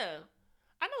 Yeah.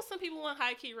 I know some people want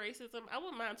high key racism. I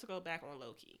wouldn't mind to go back on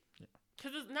low key.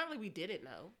 Because it's not like we didn't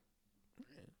know.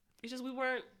 It's just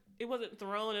it wasn't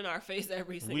thrown in our face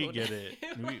every single We get day.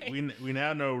 it. Right. We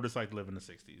now know what it's like to live in the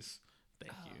 60s.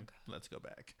 Thank Oh, you. God. Let's go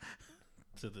back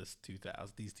to these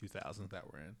 2000s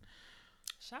that we're in.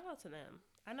 Shout out to them.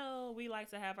 I know we like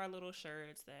to have our little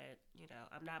shirts that,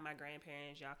 I'm not my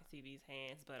grandparents. Y'all can see these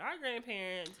hands. But our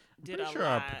grandparents did a Pretty sure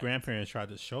lot. our grandparents tried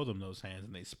to show them those hands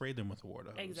and they sprayed them with a water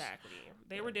hose. Exactly.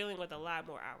 They were dealing with a lot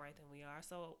more outright than we are.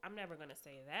 So I'm never going to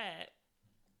say that.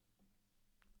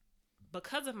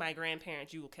 Because of my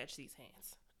grandparents, you will catch these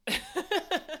hands.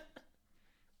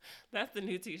 That's the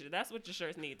new t-shirt. That's what your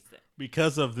shirts need to say.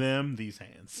 Because of them, these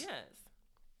hands. Yes.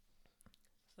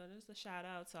 So there's a shout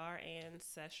out to our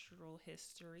ancestral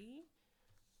history.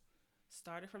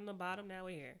 Started from the bottom, now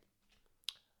we're here.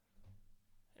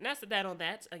 And that's that on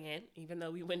that again, even though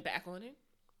we went back on it.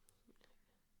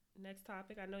 Next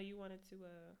topic, I know you wanted to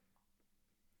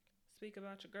speak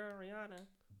about your girl Rihanna.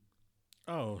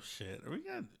 Oh shit!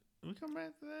 We come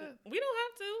back to that? We don't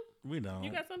have to. We don't.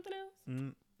 You got something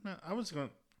else? No, I was gonna.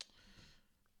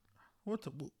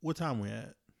 What time we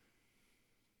at?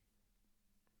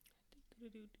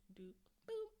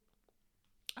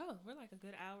 Oh, we're like a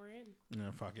good hour in.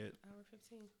 No, fuck it. Hour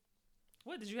 15.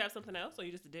 What, did you have something else, or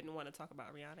you just didn't want to talk about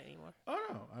Rihanna anymore? Oh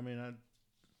no, I mean I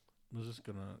was just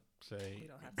gonna say. We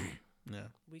don't have to. Yeah.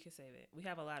 We can save it. We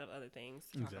have a lot of other things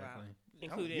to talk about, Exactly.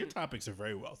 including. Your topics are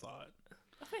very well thought.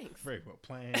 Oh, thanks. Very well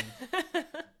planned.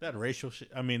 That racial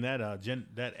shit. I mean that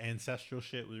that ancestral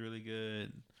shit was really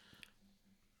good.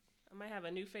 I might have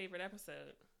a new favorite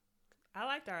episode. I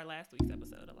liked our last week's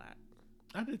episode a lot.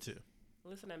 I did too.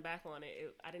 Listening back on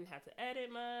it, I didn't have to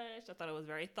edit much. I thought it was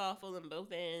very thoughtful on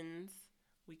both ends.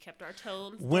 We kept our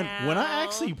tones When down. I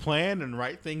actually plan and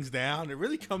write things down, it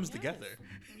really comes Yes. together.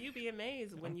 You'd be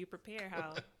amazed when you prepare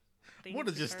how I things want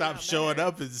to can just turn stop out showing better.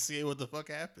 up and see what the fuck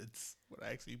happens. What I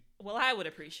actually, Well, I would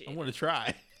appreciate I it. want to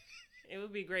try. It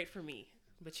would be great for me,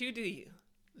 but you do you.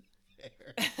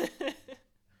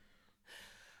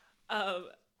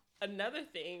 Another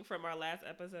thing from our last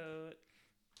episode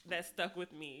that stuck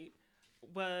with me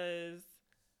was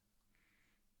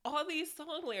all these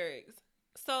song lyrics.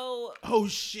 So Oh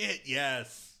shit!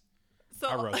 Yes,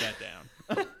 I wrote that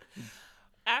down.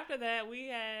 after that,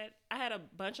 I had a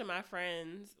bunch of my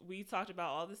friends. We talked about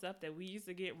all the stuff that we used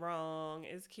to get wrong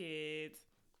as kids.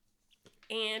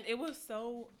 And it was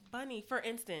so funny. For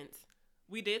instance,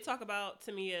 we did talk about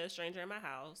Tamia, Stranger in My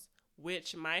House,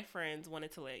 which my friends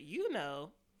wanted to let you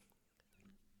know.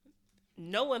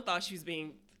 No one thought she was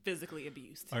being physically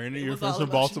abused. Are any It of your was friends all from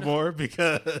emotional. Baltimore?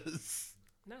 Because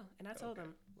No, and I told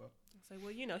them. well. I was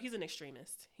like, well, he's an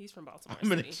extremist. He's from Baltimore I'm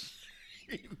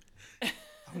City.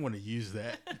 I want to use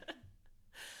that.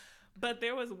 But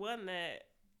there was one that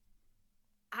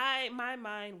my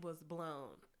mind was blown.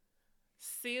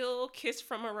 Seal, Kiss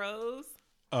from a Rose.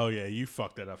 Oh yeah, you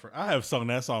fucked that up. I have sung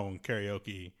that song on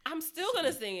karaoke. I'm still going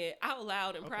to sing it out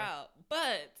loud and Okay. proud.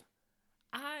 But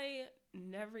I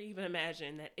never even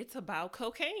imagined that it's about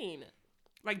cocaine.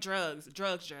 Like drugs.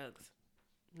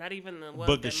 Not even the one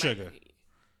Book that of sugar.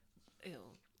 Ew.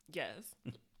 Yes.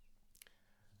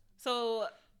 So,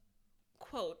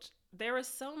 quote, there is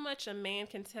so much a man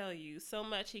can tell you, so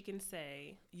much he can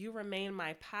say. You remain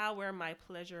my power, my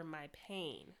pleasure, my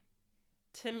pain.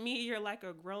 To me, you're like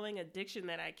a growing addiction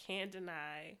that I can't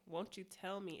deny. Won't you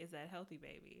tell me, is that healthy,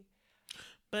 baby?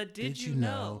 But did you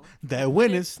know that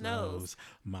when it snows,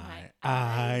 my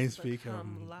eyes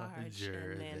become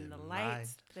larger and the than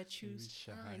lights that you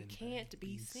shine can't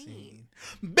be seen?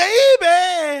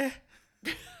 Baby!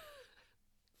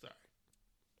 Sorry.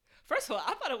 First of all,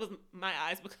 I thought it was my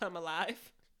eyes become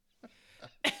alive.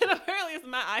 And apparently it's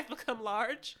my eyes become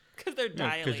large because they're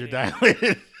dilated. Because you're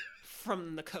dilated.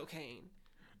 From the cocaine.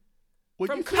 When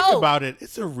From you think coke. about it,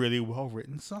 it's a really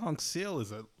well-written song. Seal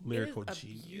is a lyrical It is a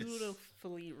genius.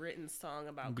 beautifully written song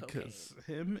about Because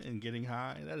cocaine. him and getting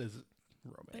high, that is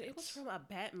romance. But it was from a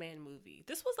Batman movie.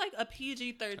 This was like a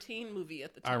PG-13 movie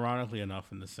at the time. Ironically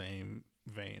enough, in the same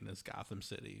vein as Gotham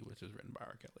City, which is written by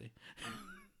R. Kelly.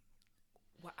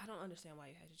 Well, I don't understand why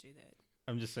you had to do that.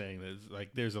 I'm just saying,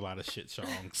 there's a lot of shit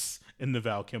songs in the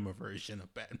Val Kilmer version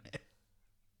of Batman.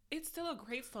 It's still a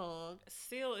great song.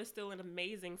 Seal is still an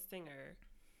amazing singer.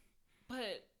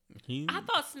 But I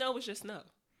thought snow was just snow.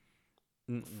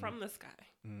 From the sky.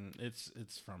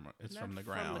 It's from Not the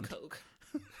ground. From the coke.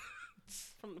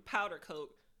 From the powder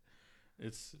coke.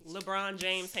 It's LeBron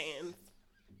James hands.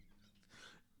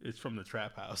 It's from the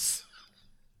trap house.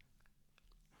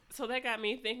 So that got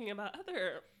me thinking about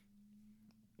other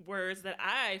words that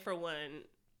I, for one,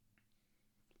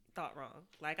 thought wrong.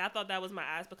 Like, I thought that was my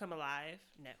eyes become alive.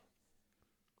 No.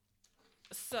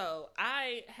 So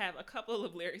I have a couple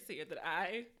of lyrics here that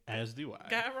I As do I.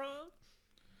 got wrong.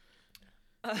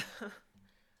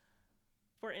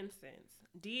 For instance,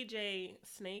 DJ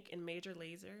Snake and Major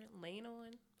Lazer, Lane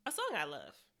On. A song I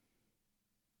love.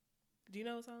 Do you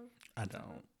know a song? I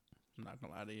don't. I'm not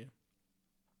gonna lie to you.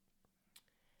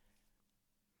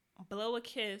 Blow a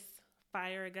kiss,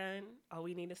 fire a gun. All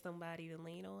we need is somebody to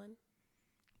lean on.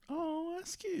 Oh,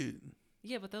 that's cute.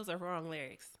 Yeah, but those are wrong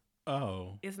lyrics.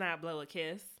 Oh. It's not blow a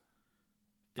kiss,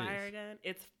 fire a gun.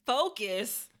 It's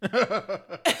focus,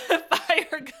 fire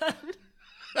a gun.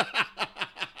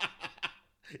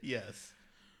 Yes.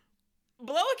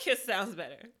 Blow a kiss sounds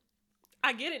better.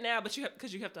 I get it now, but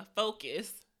because you have to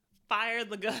focus, fire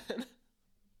the gun.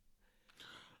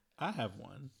 I have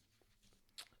one.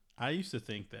 I used to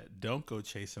think that Don't Go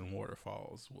Chasing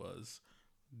Waterfalls was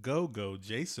Go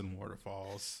Jason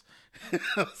Waterfalls.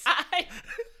 I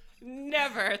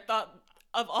never thought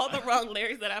of all the wrong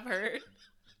lyrics that I've heard.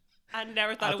 I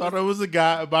never thought I thought it was a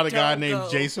guy Don't named Go.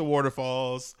 Jason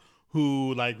Waterfalls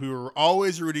who we were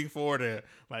always rooting for to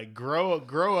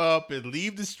grow up and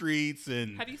leave the streets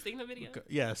and Have you seen the video?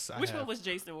 Yes, Which I have. one was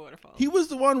Jason Waterfall? He was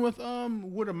the one with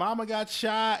where the mama got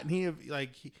shot and he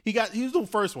was the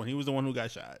first one. He was the one who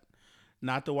got shot.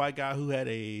 Not the white guy who had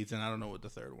AIDS, and I don't know what the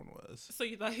third one was. So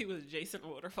you thought he was Jason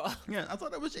Waterfall? Yeah, I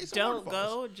thought that was Jason Don't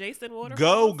Waterfalls. go, Jason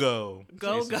Waterfall. Go. Go, Jason go,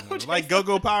 Waterfalls. Jason. Like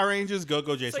Go Power Rangers, Go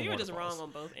Jason. So you were just Waterfalls. wrong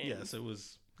on both ends. Yes, it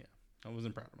was. Yeah, I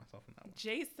wasn't proud of myself in that one.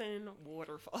 Jason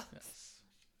Waterfall. Yes.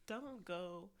 Don't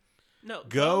go. No.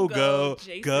 Go,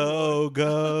 Jason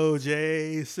go,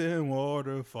 Jason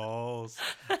Waterfalls.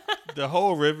 The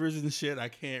whole rivers and shit. I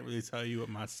can't really tell you what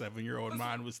my 7-year-old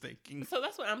mind was thinking. So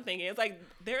that's what I'm thinking. It's like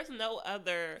there's no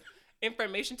other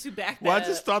information to back that Well, I up.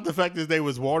 just thought the fact that they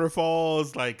was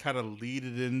waterfalls, kind of lead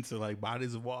it into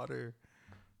bodies of water.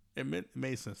 It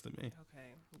made sense to me.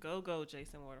 Okay. Go,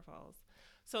 Jason Waterfalls.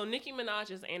 So Nicki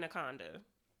Minaj's Anaconda.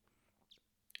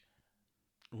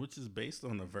 Which is based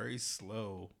on a very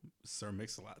slow Sir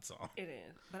Mix-a-Lot song. It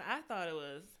is. But I thought it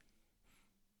was,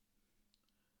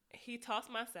 he tossed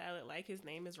my salad like his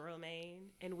name is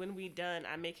Romaine. And when we done,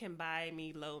 I make him buy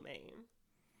me lo mein.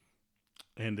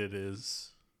 And it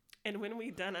is... And when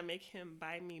we done, I make him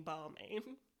buy me Balmain.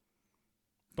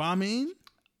 Banh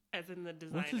As in the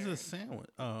designer. Which is a sandwich.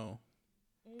 Oh.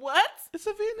 What? It's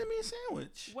a Vietnamese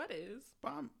sandwich. What is?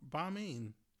 Banh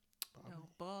Mi. No,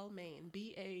 Balmain.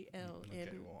 B-A-L-M-A-I-N.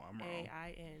 Okay, well, I'm wrong.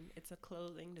 It's a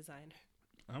clothing designer.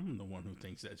 I'm the one who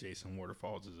thinks that Jason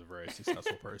Waterfalls is a very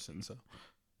successful person. So,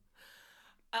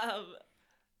 I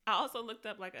also looked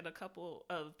up at a couple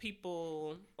of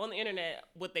people on the internet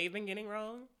what they've been getting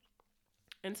wrong.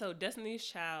 And so Destiny's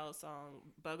Child song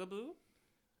Bugaboo.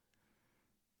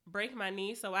 Break my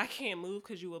knee so I can't move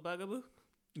because you a bugaboo.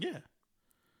 yeah.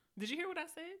 Did you hear what I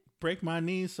said? Break my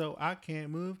knees so I can't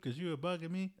move because you a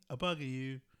bugging me, a bugging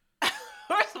you.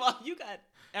 First of all, you got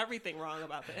everything wrong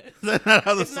about that. Is that not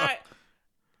how the It's song? not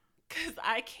because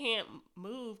I can't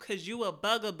move because you a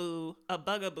bugaboo, a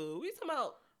bugaboo. We talking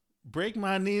about break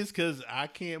my knees because I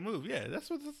can't move. Yeah, that's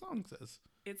what the song says.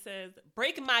 It says,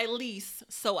 break my lease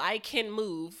so I can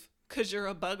move because you're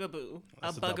a bugaboo.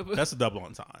 That's a bugaboo. That's a double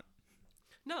entendre.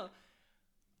 No.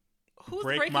 Who's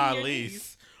Break breaking my your lease.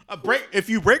 knees? If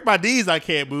you break my knees, I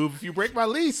can't move. If you break my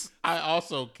lease, I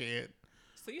also can't.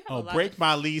 So you have a lot break of...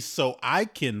 my lease so I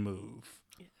can move.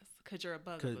 Yes, because you're a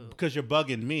bugaboo. Because you're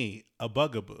bugging me, a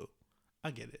bugaboo.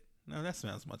 I get it. No, that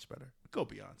sounds much better. Go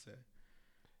Beyonce.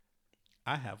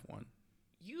 I have one.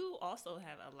 You also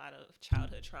have a lot of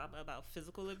childhood trauma about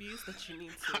physical abuse that you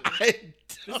need to... I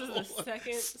This is the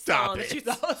second Stop song it. that you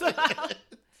thought was about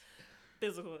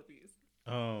physical abuse.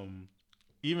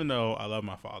 Even though I love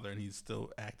my father and he's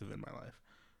still active in my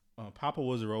life, Papa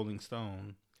was a Rolling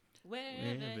Stone.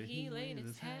 Wherever he laid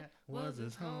his hat was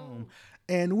his home.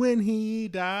 And when he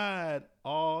died,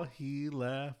 all he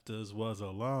left us was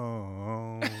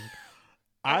alone.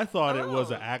 I thought it was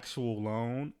an actual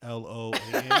loan, LOAN.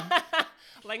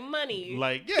 Like money.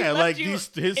 Like, He yeah, left like you his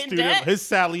in student, debt? his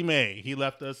Sally Mae. He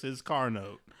left us his car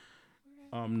note.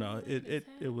 No,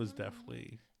 it was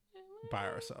definitely by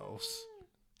ourselves.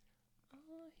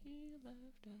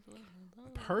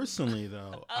 Personally,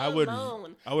 though, I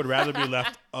Alone. would rather be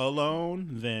left alone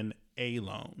than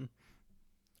alone.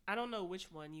 I don't know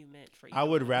which one you meant for you. I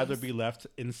would rather be left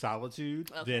in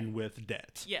solitude Okay. than with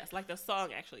debt. Yes, like the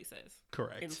song actually says.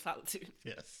 Correct. In solitude.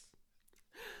 Yes.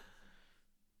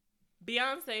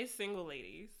 Beyonce's Single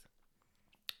Ladies.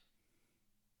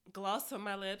 Gloss on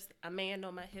my lips, a man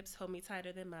on my hips, hold me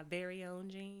tighter than my very own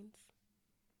jeans.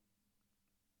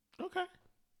 Okay.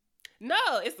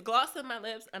 No, it's gloss on my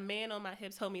lips, a man on my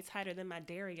hips, hold me tighter than my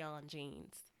Darion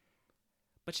jeans.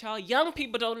 But y'all young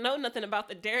people don't know nothing about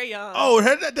the Darion. Oh,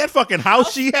 that fucking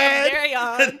house she had.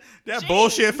 Darion. that jeans.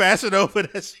 bullshit Fashion Nova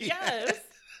that she had. Yes.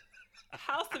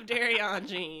 House of Darion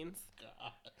jeans.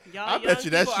 Y'all I young bet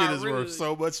you that people shit are is rude. worth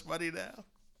so much money now.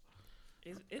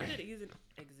 It doesn't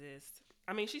exist.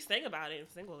 I mean, she sang about it in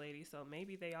Single Lady, so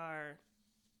maybe they are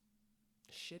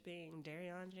shipping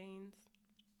Darion jeans.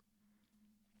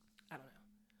 I don't know.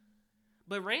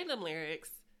 But random lyrics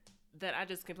that I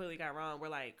just completely got wrong were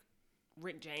like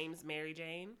Rick James, Mary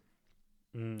Jane.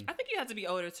 I think you have to be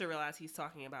older to realize he's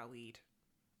talking about weed.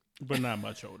 But not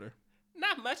much older.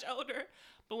 Not much older.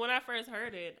 But when I first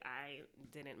heard it, I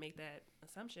didn't make that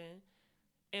assumption.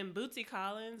 And Bootsy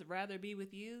Collins, Rather Be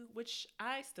With You, which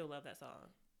I still love that song.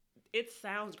 It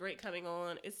sounds great coming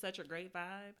on. It's such a great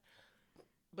vibe.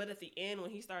 But at the end,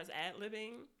 when he starts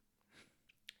ad-libbing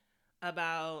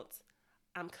about,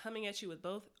 I'm coming at you with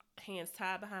both hands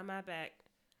tied behind my back.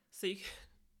 So you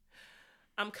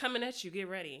I'm coming at you. Get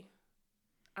ready.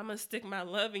 I'm going to stick my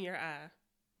love in your eye.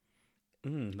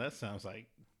 That sounds like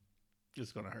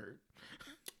it's going to hurt.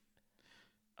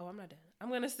 Oh, I'm not done. I'm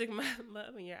going to stick my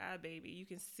love in your eye, baby. You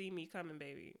can see me coming,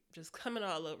 baby. Just coming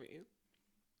all over you.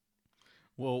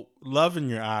 Well, love in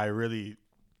your eye really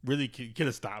could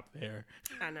have stopped there.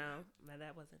 I know, but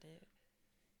that wasn't it.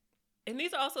 And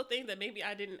these are also things that maybe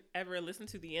I didn't ever listen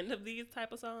to the end of these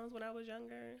type of songs when I was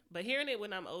younger. But hearing it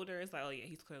when I'm older, it's like, oh yeah,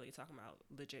 he's clearly talking about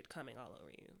legit coming all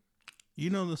over you. You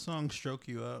know the song Stroke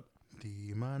You Up? Do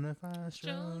you mind if I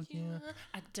stroke you up?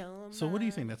 I don't. So what do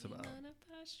you think that's about?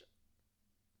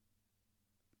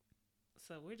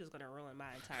 So we're just gonna ruin my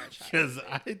entire Because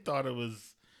childhood. I thought it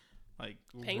was like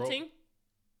Painting.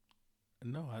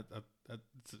 No,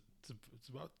 it's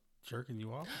about jerking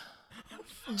you off.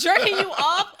 Jerking you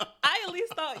off? I at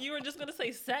least thought you were just gonna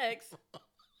say sex.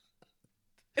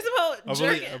 It's about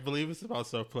jerking. I believe it's about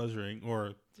self-pleasuring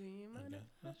or. Do you mind if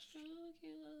I stroke you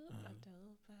up? I don't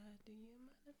fight. Do you mind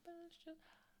if I stroke?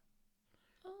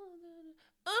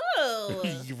 Oh.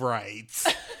 Right.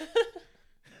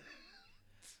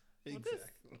 Well,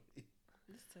 Exactly.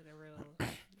 This took a real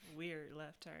weird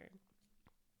left turn.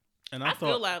 And I I still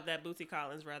thought love that Bootsy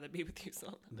Collins Rather Be With You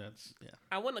song. that's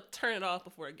I want to turn it off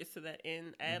before it gets to that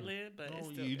end ad lib, but it's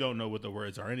still you good. don't know what the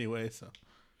words are anyway, so.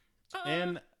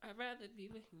 And I'd rather be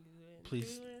with you and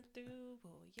please. through and through. Oh,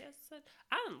 yes, sir.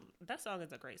 That song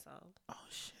is a great song. Oh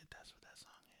shit, that's what that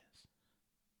song is.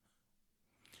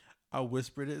 I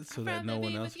whispered it so I'd that no rather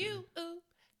one be else with you. Ooh.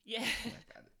 Yeah.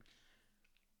 I got it.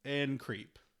 And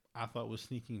Creep, I thought was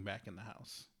sneaking back in the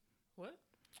house. What?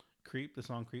 Creep, the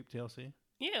song Creep, TLC.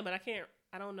 Yeah, but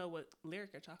I don't know what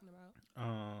lyric you're talking about.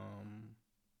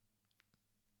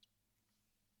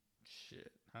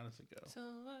 Shit, how does it go? So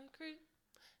I creep.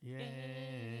 Yeah,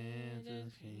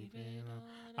 just keep it on.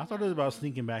 I thought it was about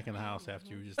sneaking back in the house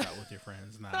after you were just out with your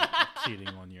friends, not cheating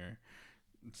on your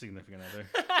significant other.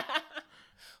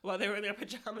 While they were in their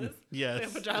pajamas. Yes. Their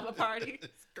pajama party.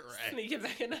 Correct. Sneaking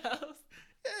back in the house.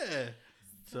 Yeah.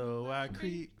 So I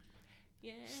creep.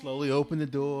 Yeah. Slowly open the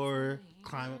door,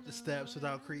 climb up the steps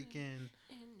without creaking.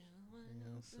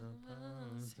 You're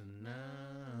supposed to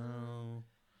know.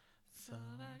 So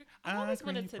I always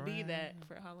wanted creep to be that around.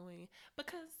 for Halloween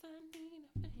because I need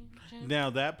a vengeance Now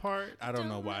that part, I don't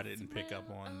know Don't why I mess didn't pick up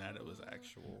around on that it was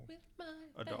actual with my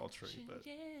adultery, affection, but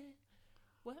yeah.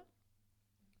 What?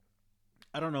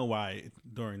 I don't know why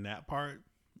during that part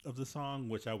of the song,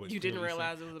 which I would You didn't clearly say-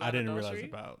 realize it was about I didn't adultery? realize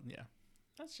about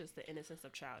That's just the innocence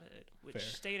of childhood, which Fair.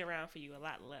 stayed around for you a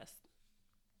lot less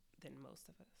than most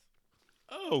of us.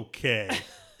 Okay.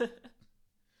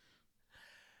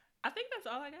 I think that's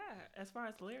all I got as far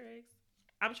as lyrics.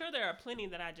 I'm sure there are plenty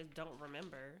that I just don't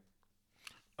remember.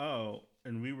 Oh,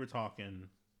 and we were talking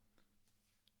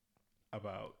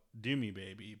about "Do Me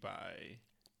Baby" by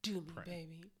Do me, Prince.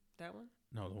 baby. That one?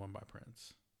 No, the one by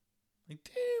Prince. Like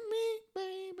 "Do Me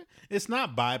Baby." It's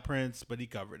not by Prince, but he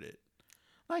covered it.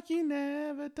 Like you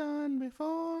never done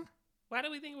before. Why do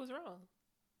we think it was wrong?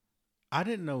 I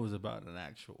didn't know it was about an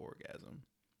actual orgasm.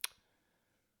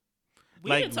 We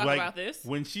Like- didn't talk like, about this.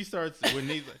 When she starts, when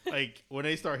they when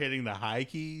they start hitting the high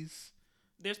keys.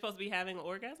 They're supposed to be having an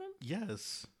orgasm?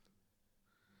 Yes.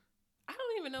 I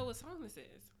don't even know what song this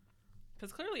is.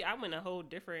 Because clearly I went a whole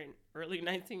different early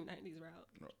 1990s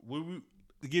route. We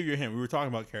to give you a hint, we were talking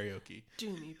about karaoke.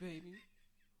 Do me, baby.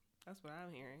 That's what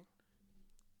I'm hearing.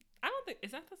 I don't think...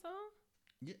 Is that the song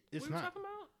Yeah, it's we were not. talking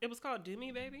about? It was called Do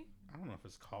Me, Baby? I don't know if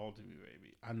it's called "Do Me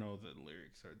Baby." I know the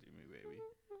lyrics are "Do Me Baby."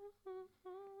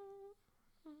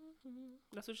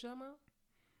 That's what you're talking about?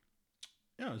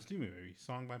 Yeah, it's "Do Me Baby,"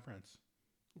 song by Prince.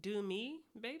 Do Me,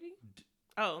 Baby?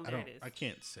 Oh, there it is. I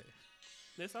can't say.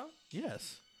 This song?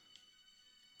 Yes.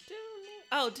 Do Me.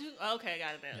 Oh, okay,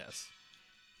 got it now. Yes.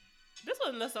 This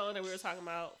wasn't the song that we were talking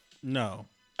about. No,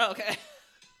 Oh, okay.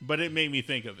 but it made me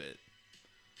think of it.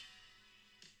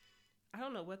 I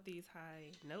don't know what these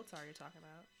high notes are you're talking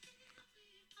about.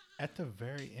 At the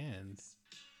very end,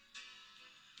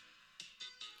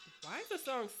 Why is the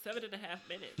song 7.5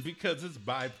 minutes? because it's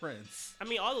by Prince. I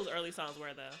mean, all those early songs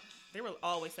were though. They were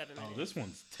always 7 minutes. Oh, this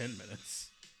one's 10 minutes.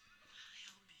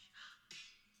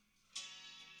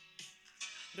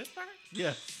 This part?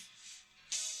 Yes.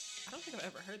 I don't think I've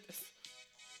ever heard this.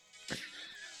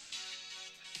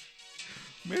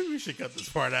 Maybe we should cut this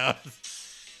part out.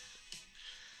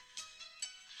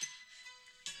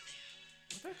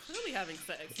 They're clearly having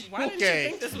sex. Why didn't you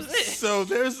think this was it? So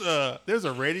there's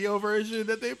a radio version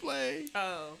that they play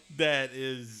Oh, that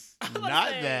is I was not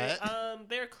saying, that.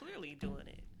 they're clearly doing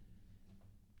it.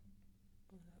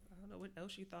 I don't know what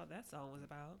else you thought that song was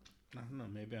about. I don't know.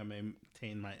 Maybe I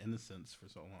maintained my innocence for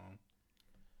so long.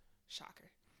 Shocker.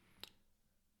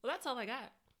 Well, that's all I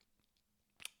got.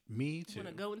 Me too. Want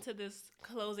to go into this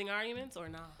closing arguments or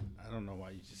not? I don't know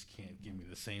why you just can't give me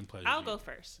the same pleasure. I'll you- go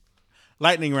first.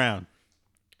 Lightning round.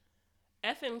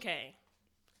 FMK,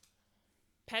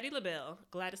 Patti LaBelle,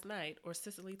 Gladys Knight, or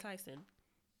Cicely Tyson?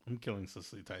 I'm killing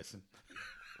Cicely Tyson.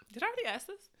 Did I already ask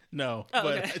this? No, Oh,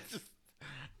 but okay.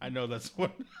 I know that's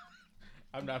what.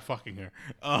 I'm not fucking her.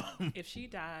 If she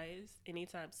dies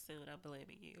anytime soon, I'm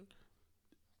blaming you.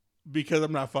 Because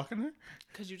I'm not fucking her.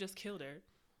 Because you just killed her.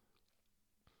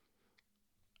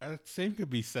 Same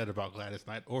could be said about Gladys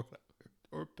Knight or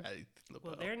Patti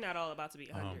LaBelle. Well, they're not all about to be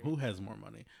 100. Who has more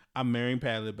money? I'm marrying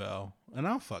Patti LaBelle, and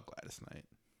I'll fuck Gladys Knight.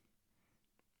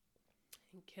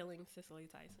 And killing Cicely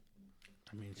Tyson.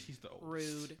 I mean, she's the oldest.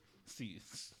 Rude. See,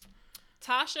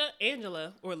 Tasha,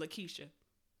 Angela, or Lakeisha?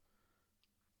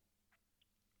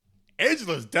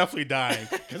 Angela's definitely dying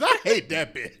because I hate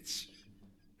that bitch.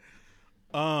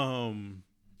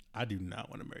 I do not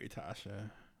want to marry Tasha.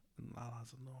 And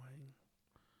Lala's annoying.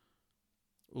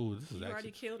 Ooh, this is You already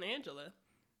actually. killed Angela.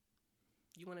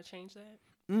 You want to change that?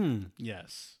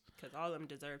 Yes. Because all of them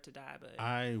deserve to die, but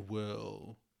I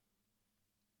will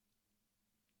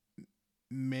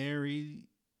marry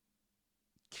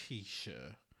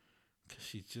Keisha because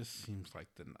she just seems like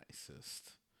the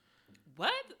nicest.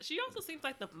 what? She also seems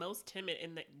like the most timid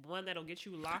and the one that'll get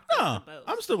you locked up No, the most.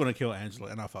 I'm still gonna kill Angela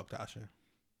and I'll fuck Tasha.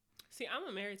 See, I'm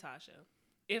gonna marry Tasha.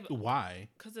 Why?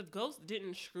 Because if Ghost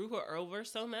didn't screw her over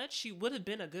so much, she would have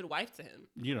been a good wife to him.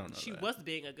 You don't know. She that. was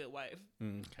being a good wife.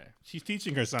 Okay. She's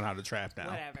teaching her son how to trap now.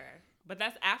 Whatever. But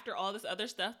that's after all this other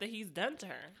stuff that he's done to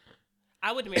her.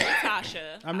 I would marry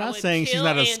Tasha. I'm I not would saying she's kill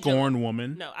not a Angela. scorned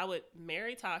woman. No, I would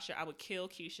marry Tasha. I would kill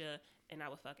Keisha, and I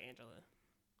would fuck Angela.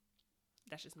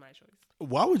 That's just my choice.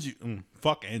 Why would you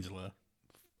fuck Angela?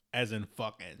 As in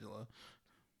fuck Angela?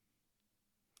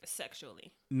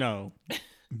 Sexually. No.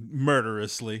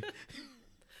 Murderously.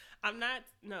 I'm not.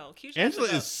 No, Keisha. Angela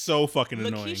has to is so fucking go.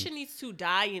 annoying. Lakeisha needs to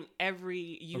die in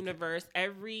every universe,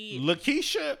 every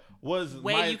Lakeisha was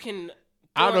way my, you can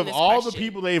Out of this all the question.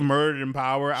 people they've murdered in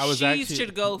Power, I was She actually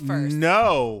should go first.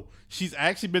 No, she's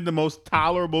actually been the most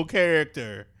tolerable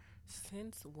character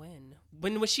Since when?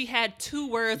 When she had 2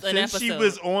 words an since episode. she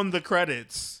was on the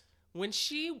credits. When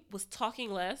she was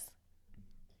talking less.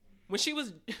 When she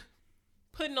was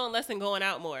putting on less and going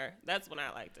out more. That's when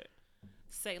I liked it.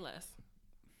 Say less.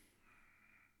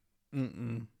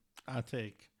 I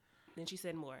take. Then she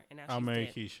said more, and now I'll she's marry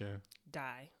dead. Keisha.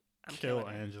 Die. I'm Kill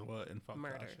killing her. Angela and fuck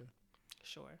Murder. Tasha.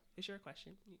 Sure. It's your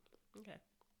question. Okay.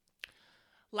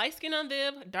 Light skin on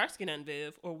Viv, dark skin on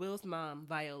Viv, or Will's mom,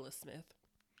 Viola Smith?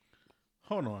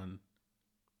 Hold on.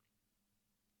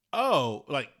 Oh,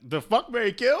 like the fuck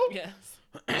Mary kill? Yes.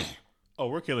 Oh,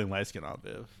 we're killing light skin on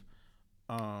Viv.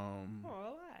 Oh,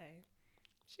 why?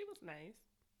 She was nice.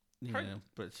 Yeah, Her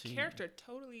but she Character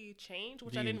totally changed,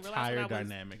 which the I didn't realize when entire I was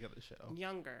dynamic of the show.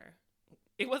 younger.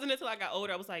 It wasn't until I got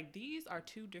older I was like, these are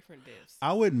 2 different Vivs.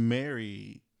 I would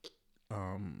marry.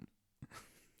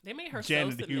 They made her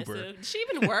Janet so Huber. submissive. Did she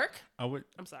even work? I would.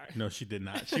 I'm sorry. No, she did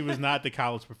not. She was not the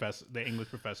college professor, the English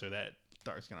professor that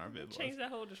dark skin on Viv was. Change that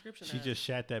whole description. She up. just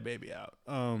shat that baby out.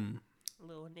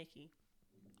 Little Nikki.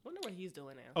 Wonder what he's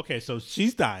doing now. Okay, so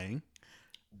she's dying.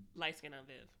 Light skin on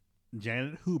Viv.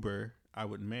 Janet Huber, I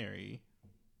would marry,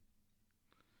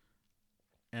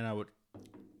 and I would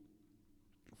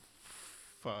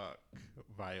fuck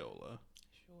Viola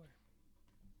Sure.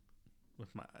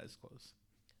 with my eyes closed.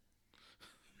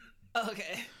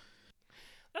 Okay.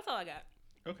 That's all I got.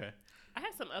 Okay. I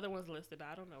had some other ones listed, but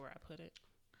I don't know where I put it.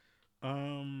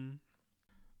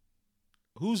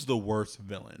 Who's the worst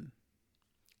villain?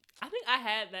 I think I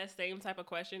had that same type of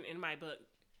question in my book.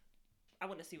 I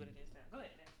want to see what it is now. Go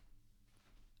ahead. Now.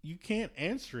 You can't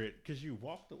answer it because you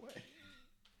walked away.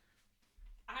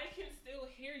 I can still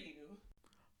hear you.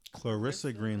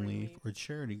 Clarissa Clarissa Greenleaf Greenleaf. or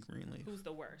Charity Greenleaf? Who's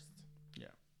the worst? Yeah.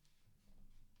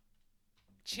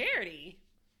 Charity.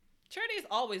 Charity is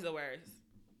always the worst.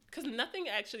 Because nothing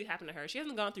actually happened to her. She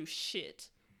hasn't gone through shit.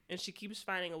 And she keeps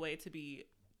finding a way to be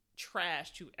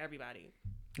trash to everybody.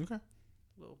 Okay.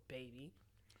 Little baby.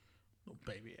 Little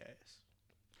baby ass.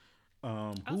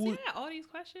 Oh, Who see, would, I had all these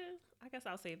questions. I guess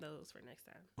I'll save those for next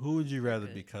time. who would you rather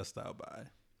Good. be cussed out by?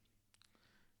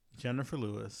 Jennifer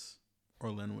Lewis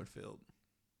or Lynn Whitfield?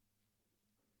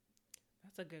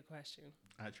 That's a good question.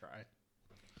 I tried.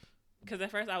 Because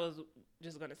at first I was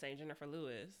just going to say Jennifer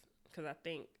Lewis. Because I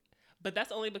think... But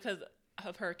that's only because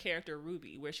of her character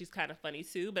Ruby, where she's kind of funny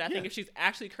too. But I think if she's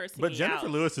actually cursing But me Jennifer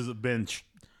out... Lewis is a bench.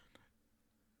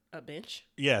 A bench?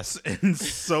 Yes, in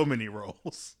so many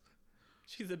roles.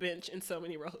 She's a bench in so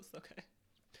many roles. Okay.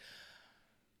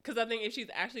 Because I think if she's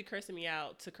actually cursing me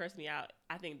out to curse me out,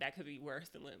 I think that could be worse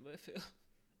than Lynn Whitfield.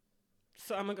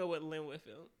 So I'm going to go with Lynn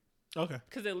Whitfield. Okay.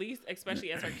 Because at least,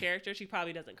 especially as her character, she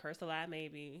probably doesn't curse a lot,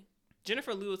 maybe.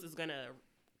 Jennifer Lewis is going to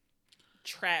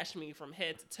trash me from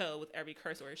head to toe with every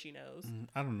curse word she knows.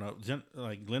 I don't know.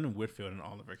 Like Lynn Whitfield and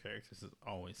all of her characters has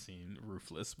always seemed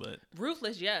ruthless, but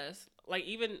Ruthless, yes. Like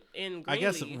even in I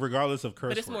guess Greenleaf, regardless of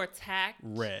curse but it's word, more tact.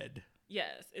 red.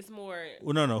 Yes, it's more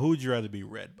Well, no. Who would you rather be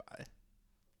read by?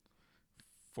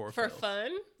 For for filth?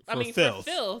 fun. For I mean, filth.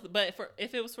 for filth, but for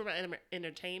if it was for my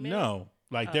entertainment, No,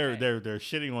 like Okay. they're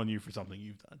shitting on you for something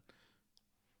you've done.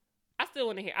 I still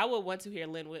want to hear. I would want to hear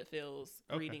Lynn Whitfield's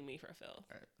Okay. reading me for filth.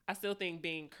 Right. I still think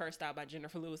being cursed out by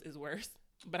Jennifer Lewis is worse,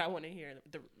 but I want to hear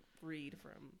the read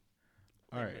from.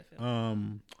 All Lynn right.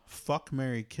 Whitfield. Fuck,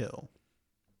 marry, kill.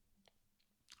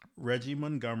 Reggie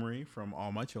Montgomery from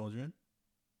All My Children.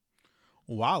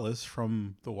 Wallace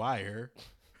from The Wire.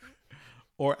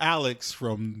 Or Alex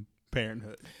from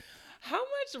Parenthood. How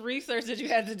much research did you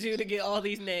have to do to get all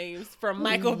these names from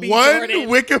Michael B. One Jordan?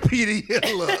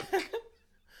 Wikipedia look.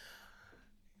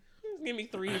 Give me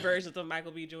 3 versions of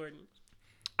Michael B. Jordan.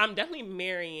 I'm definitely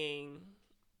marrying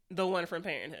the one from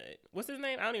Parenthood. What's his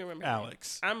name? I don't even remember. his name.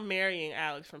 Alex. I'm marrying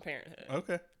Alex from Parenthood.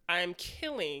 Okay. I'm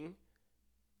killing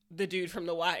the dude from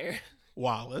The Wire.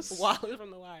 Wallace. Wallace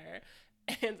from The Wire.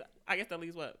 And I guess that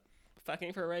leaves what?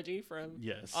 Fucking for Reggie from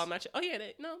Yes. All My Oh, yeah.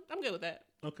 No, I'm good with that.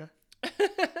 Okay.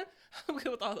 I'm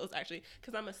good with all those, actually.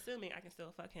 Because I'm assuming I can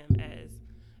still fuck him as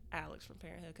Alex from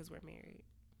Parenthood because we're married.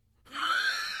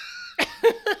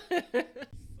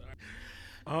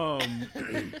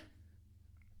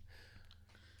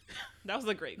 That was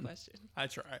a great question.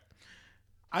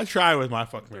 I try with my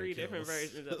fuck, marry, 3 different kills.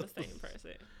 versions of the same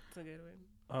person. It's a good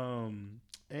one.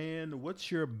 And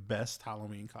what's your best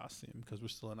Halloween costume? Because we're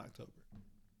still in October.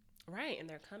 Right, and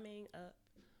they're coming up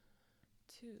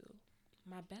too.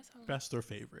 My best Halloween. Best or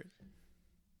favorite?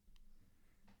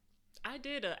 I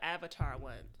did an Avatar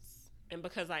once, and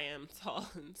because I am tall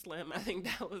and slim, I think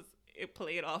that was it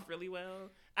played off really well.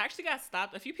 I actually got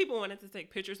stopped. A few people wanted to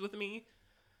take pictures with me,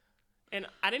 and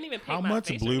I didn't even paint How my much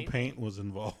face or blue anything. paint was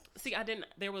involved? See, I didn't.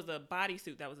 There was a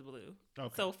bodysuit that was blue.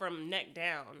 Okay. So from neck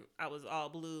down, I was all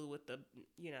blue with the,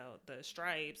 the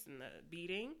stripes and the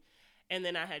beading, and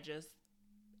then I had just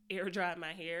air dried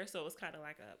my hair, so it was kind of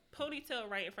like a ponytail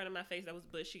right in front of my face that was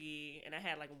bushy, and I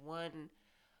had like one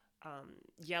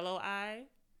yellow eye.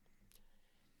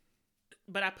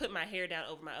 But I put my hair down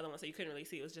over my other one, so you couldn't really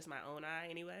see. It was just my own eye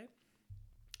anyway.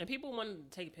 And people wanted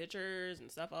to take pictures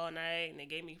and stuff all night, and they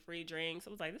gave me free drinks. I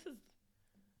was like,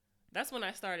 that's when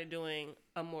I started doing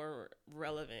a more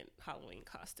relevant Halloween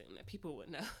costume that people would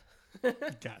know.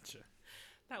 Gotcha.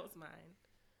 That was mine.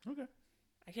 Okay.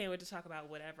 I can't wait to talk about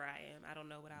whatever I am. I don't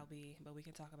know what I'll be, but we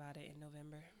can talk about it in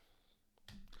November.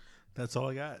 That's all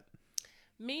I got.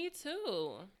 Me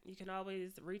too. You can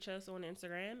always reach us on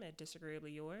Instagram at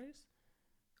Disagreeably Yours,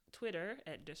 Twitter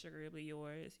at Disagreeably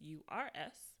Yours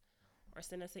URS, or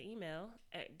send us an email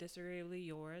at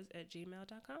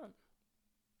disagreeablyyours@gmail.com.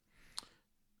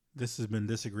 This has been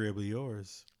Disagreeably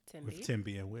Yours with Tim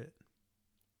Timby and Wit.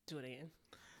 Do it again.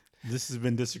 This has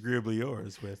been Disagreeably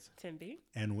Yours with Tim B.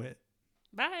 and Wit.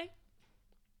 Bye.